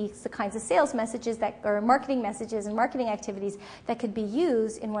and see the kinds of sales messages that, or marketing messages and marketing activities that could be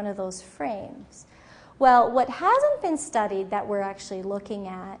used in one of those frames. Well, what hasn't been studied that we're actually looking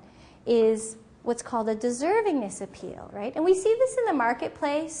at is what's called a deservingness appeal, right? And we see this in the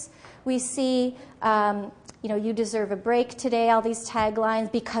marketplace. We see, you know, you deserve a break today, all these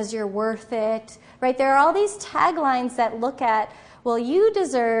taglines, because you're worth it, right? There are all these taglines that look at, well, you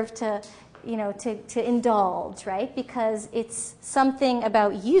deserve to, you know, to indulge, right? Because it's something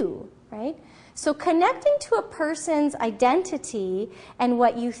about you, right? So connecting to a person's identity and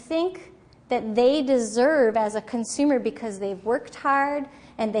what you think that they deserve as a consumer because they've worked hard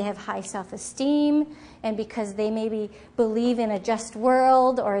and they have high self-esteem and because they maybe believe in a just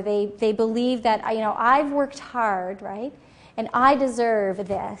world, or they believe that, you know, I've worked hard, right, and I deserve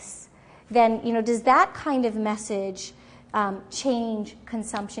this, then, you know, does that kind of message change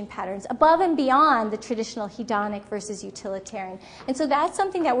consumption patterns above and beyond the traditional hedonic versus utilitarian? And so that's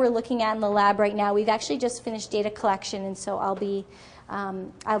something that we're looking at in the lab right now. We've actually just finished data collection, and so I'll be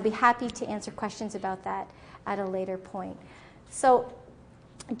happy to answer questions about that at a later point. So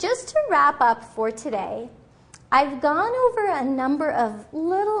just to wrap up for today, I've gone over a number of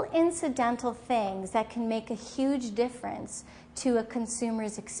little incidental things that can make a huge difference to a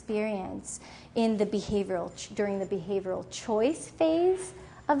consumer's experience in the during the behavioral choice phase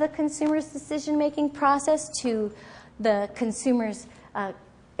of the consumer's decision-making process, to the consumer's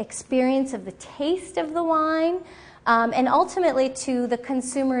experience of the taste of the wine, and ultimately to the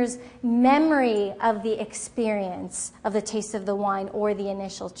consumer's memory of the experience of the taste of the wine or the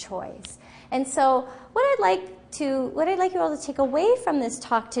initial choice. And so what I'd like you all to take away from this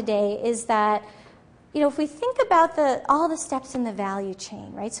talk today is that, you know, if we think about all the steps in the value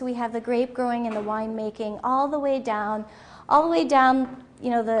chain, right? So we have the grape growing and the winemaking all the way down, you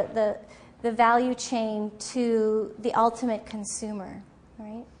know, the value chain to the ultimate consumer,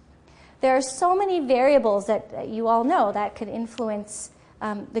 right? There are so many variables that you all know that could influence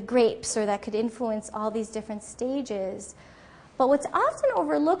the grapes, or that could influence all these different stages. But what's often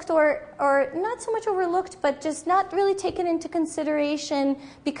overlooked, or not so much overlooked, but just not really taken into consideration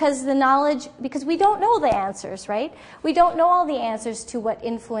because we don't know the answers, right? We don't know all the answers to what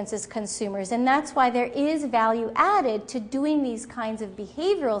influences consumers, and that's why there is value added to doing these kinds of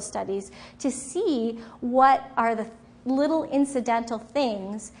behavioral studies to see what are the little incidental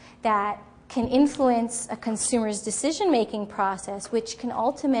things that can influence a consumer's decision-making process, which can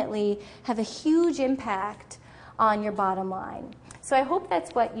ultimately have a huge impact on your bottom line. So I hope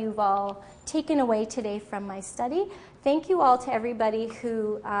that's what you've all taken away today from my study. Thank you all to everybody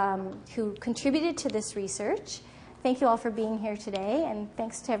who contributed to this research. Thank you all for being here today, and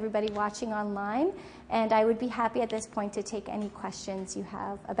thanks to everybody watching online. And I would be happy at this point to take any questions you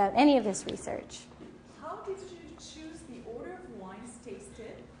have about any of this research. How did you choose the order of wines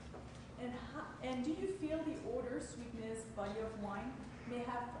tasted? And do you feel the order, sweetness, body of wine may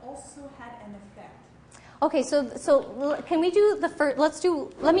have also had an effect? Okay, so can we do the first?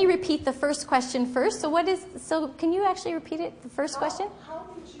 Let me repeat the first question first. So can you actually repeat it? The first question. How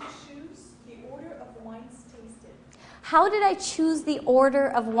did you choose the order of wines tasted? How did I choose the order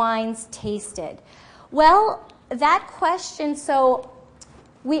of wines tasted? Well, that question. So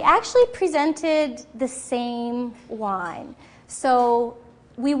we actually presented the same wine. So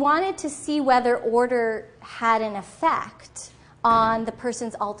we wanted to see whether order had an effect on the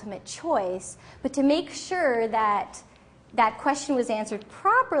person's ultimate choice, but to make sure that that question was answered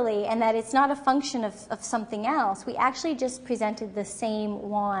properly and that it's not a function of something else, we actually just presented the same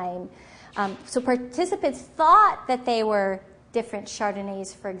wine. So participants thought that they were different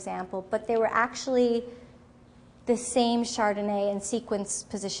Chardonnays, for example, but they were actually the same Chardonnay in sequence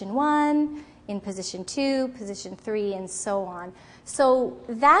position 1, in position 2, position 3, and so on. So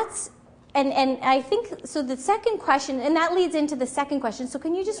that's, and I think, so the second question, and that leads into the second question. So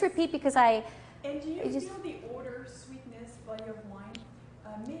can you just repeat, because And do you feel the order, sweetness, body of wine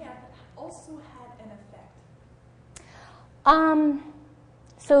may have also had an effect?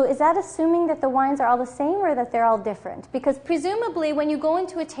 So is that assuming that the wines are all the same or that they're all different? Because presumably when you go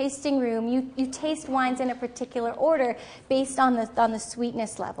into a tasting room, you taste wines in a particular order based on the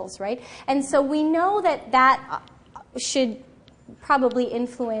sweetness levels, right? And so we know that should probably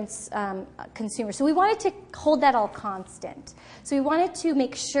influence consumers. So we wanted to hold that all constant. So we wanted to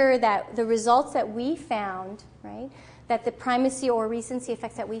make sure that the results that we found, right, that the primacy or recency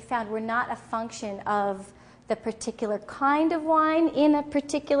effects that we found were not a function of the particular kind of wine in a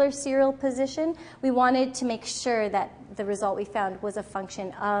particular serial position. We wanted to make sure that the result we found was a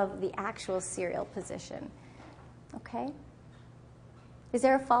function of the actual serial position. Okay? Is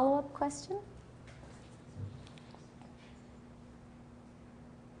there a follow-up question?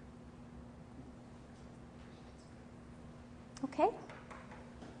 Okay.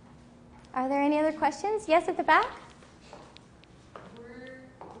 Are there any other questions? Yes, at the back?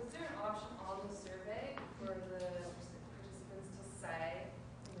 Was there an option on the survey for the participants to say,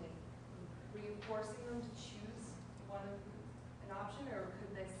 were you forcing them to choose an option, or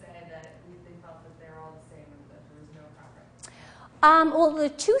could they say that they felt that they're all the same and that there was no preference? Well, there are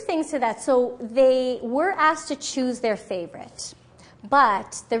two things to that. So they were asked to choose their favorite,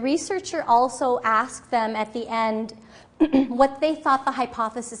 but the researcher also asked them at the end what they thought the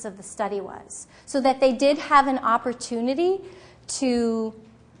hypothesis of the study was, so that they did have an opportunity to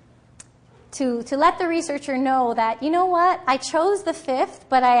let the researcher know that, you know what, I chose the fifth,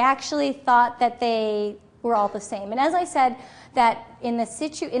 but I actually thought that they were all the same. And as I said, that in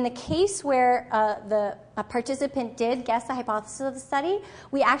the case where a participant did guess the hypothesis of the study,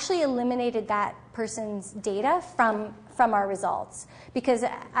 we actually eliminated that person's data from our results. Because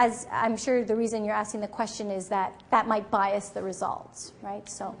as I'm sure the reason you're asking the question is that might bias the results, right?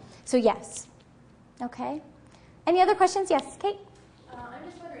 So yes. Okay. Any other questions? Yes, Kate? I'm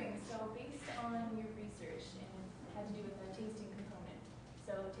just wondering, so based on your research, and it had to do with the tasting component,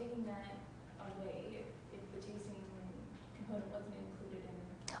 so taking that away, if the tasting component wasn't included in...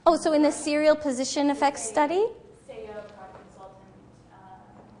 Oh, so in the serial position effects study? Say a product consultant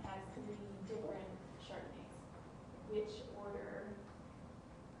has 3 different Chardonnays. Which order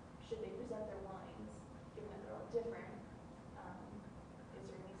should they present their wines, given that they're all different? Is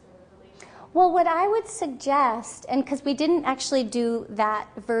there any sort of relation? Well, what I would suggest, and because we didn't actually do that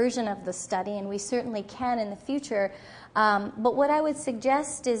version of the study, and we certainly can in the future, but what I would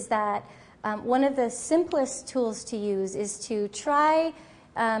suggest is that one of the simplest tools to use is to try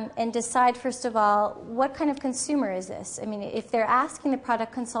and decide, first of all, what kind of consumer is this? I mean, if they're asking the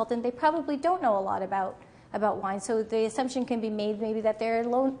product consultant, they probably don't know a lot about wine. So the assumption can be made maybe that they're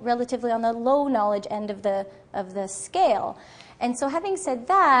relatively on the low knowledge end of the scale. And so having said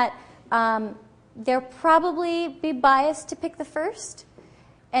that, they'll probably be biased to pick the first.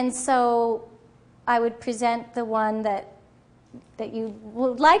 And so I would present the one that you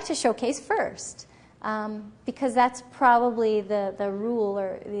would like to showcase first. Because that's probably the rule,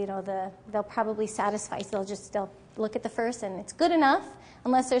 or they'll probably satisfy. So they'll look at the first and it's good enough,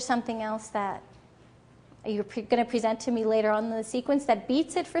 unless there's something else that you're going to present to me later on in the sequence that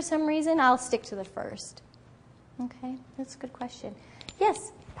beats it for some reason. I'll stick to the first. Okay, that's a good question.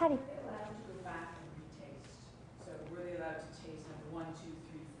 Yes, Patty. Were they allowed to go back and retaste? So were they allowed to taste number 1, 2,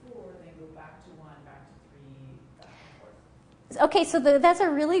 3, 4, then go back to 1, back to 3, back and forth? Okay, so that's a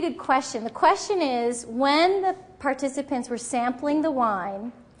really good question. The question is, when the participants were sampling the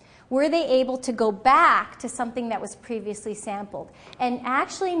wine, were they able to go back to something that was previously sampled? And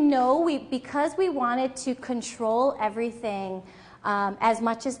actually, no, because we wanted to control everything as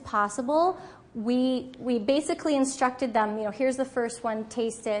much as possible, we basically instructed them, here's the first one,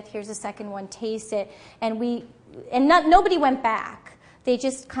 taste it, here's the second one, taste it, and nobody went back. They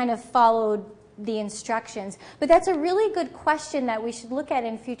just kind of followed the instructions. But that's a really good question that we should look at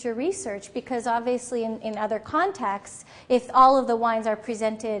in future research, because obviously in other contexts, if all of the wines are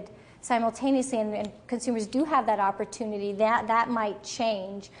presented simultaneously and consumers do have that opportunity, that might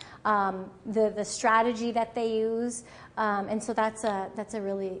change the strategy that they use. And so that's a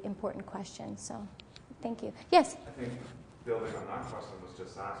really important question. So thank you. Yes? I think building on that question was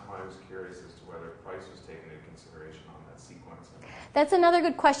just asked, why I was curious as to whether price was taken into consideration on that sequence. That's another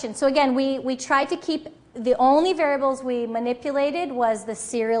good question. So again, we tried to keep, the only variables we manipulated was the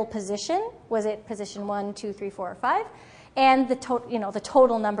serial position. Was it position 1, 2, 3, 4, or 5? And the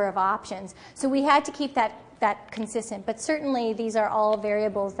total number of options. So we had to keep that consistent. But certainly these are all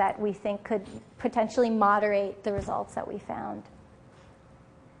variables that we think could potentially moderate the results that we found.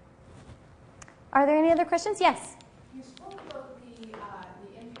 Are there any other questions? Yes? You spoke about the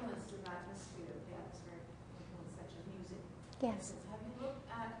influence of atmosphere, the atmospheric influence such as music. Yes. Have you looked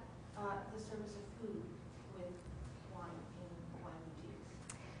at the service of food with wine in wine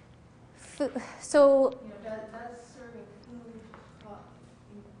boutiques? So Does serving food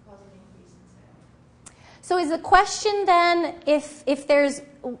cause an increase in sales? So is the question then, if there's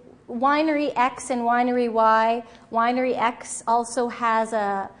winery X and winery Y, winery X also has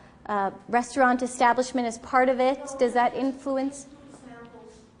a restaurant establishment as part of it, does that influence?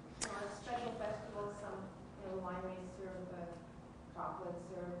 Samples, special festivals, some wineries serve chocolates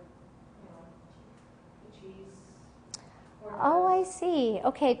or the cheese. Oh, I see.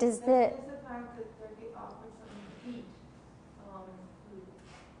 Okay, does the... There's a time that they're offering something to eat food.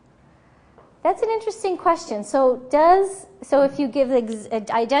 That's an interesting question. So if you give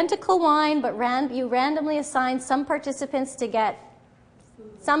identical wine, but you randomly assign some participants to get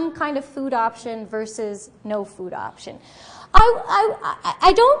some kind of food option versus no food option.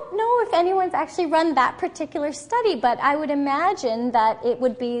 I don't know if anyone's actually run that particular study, but I would imagine that it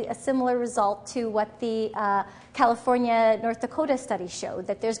would be a similar result to what the California, North Dakota study showed,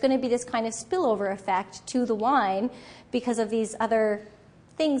 that there's going to be this kind of spillover effect to the wine because of these other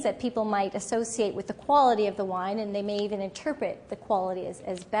things that people might associate with the quality of the wine, and they may even interpret the quality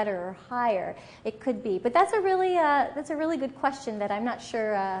as better or higher. It could be. But that's a really good question that I'm not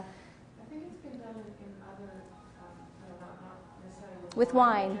sure. I think it's been done in other, not necessarily with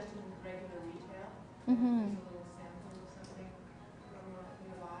wine. Just in regular retail. Mm-hmm. There's a little sample of something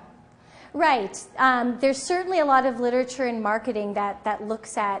nearby. Right. There's certainly a lot of literature in marketing that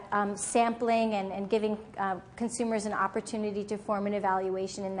looks at sampling and giving consumers an opportunity to form an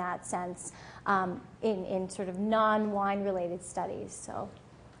evaluation in that sense in sort of non-wine related studies.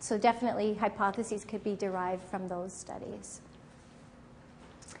 So definitely hypotheses could be derived from those studies.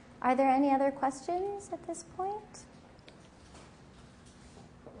 Are there any other questions at this point?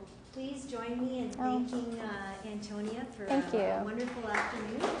 Please join me in thanking Antonia for Thank you. a wonderful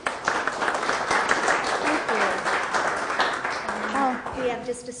afternoon. Thank you. We have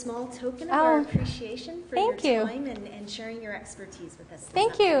just a small token of our appreciation for your time and sharing your expertise with us.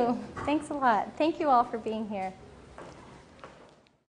 Thank you. Thanks a lot. Thank you all for being here.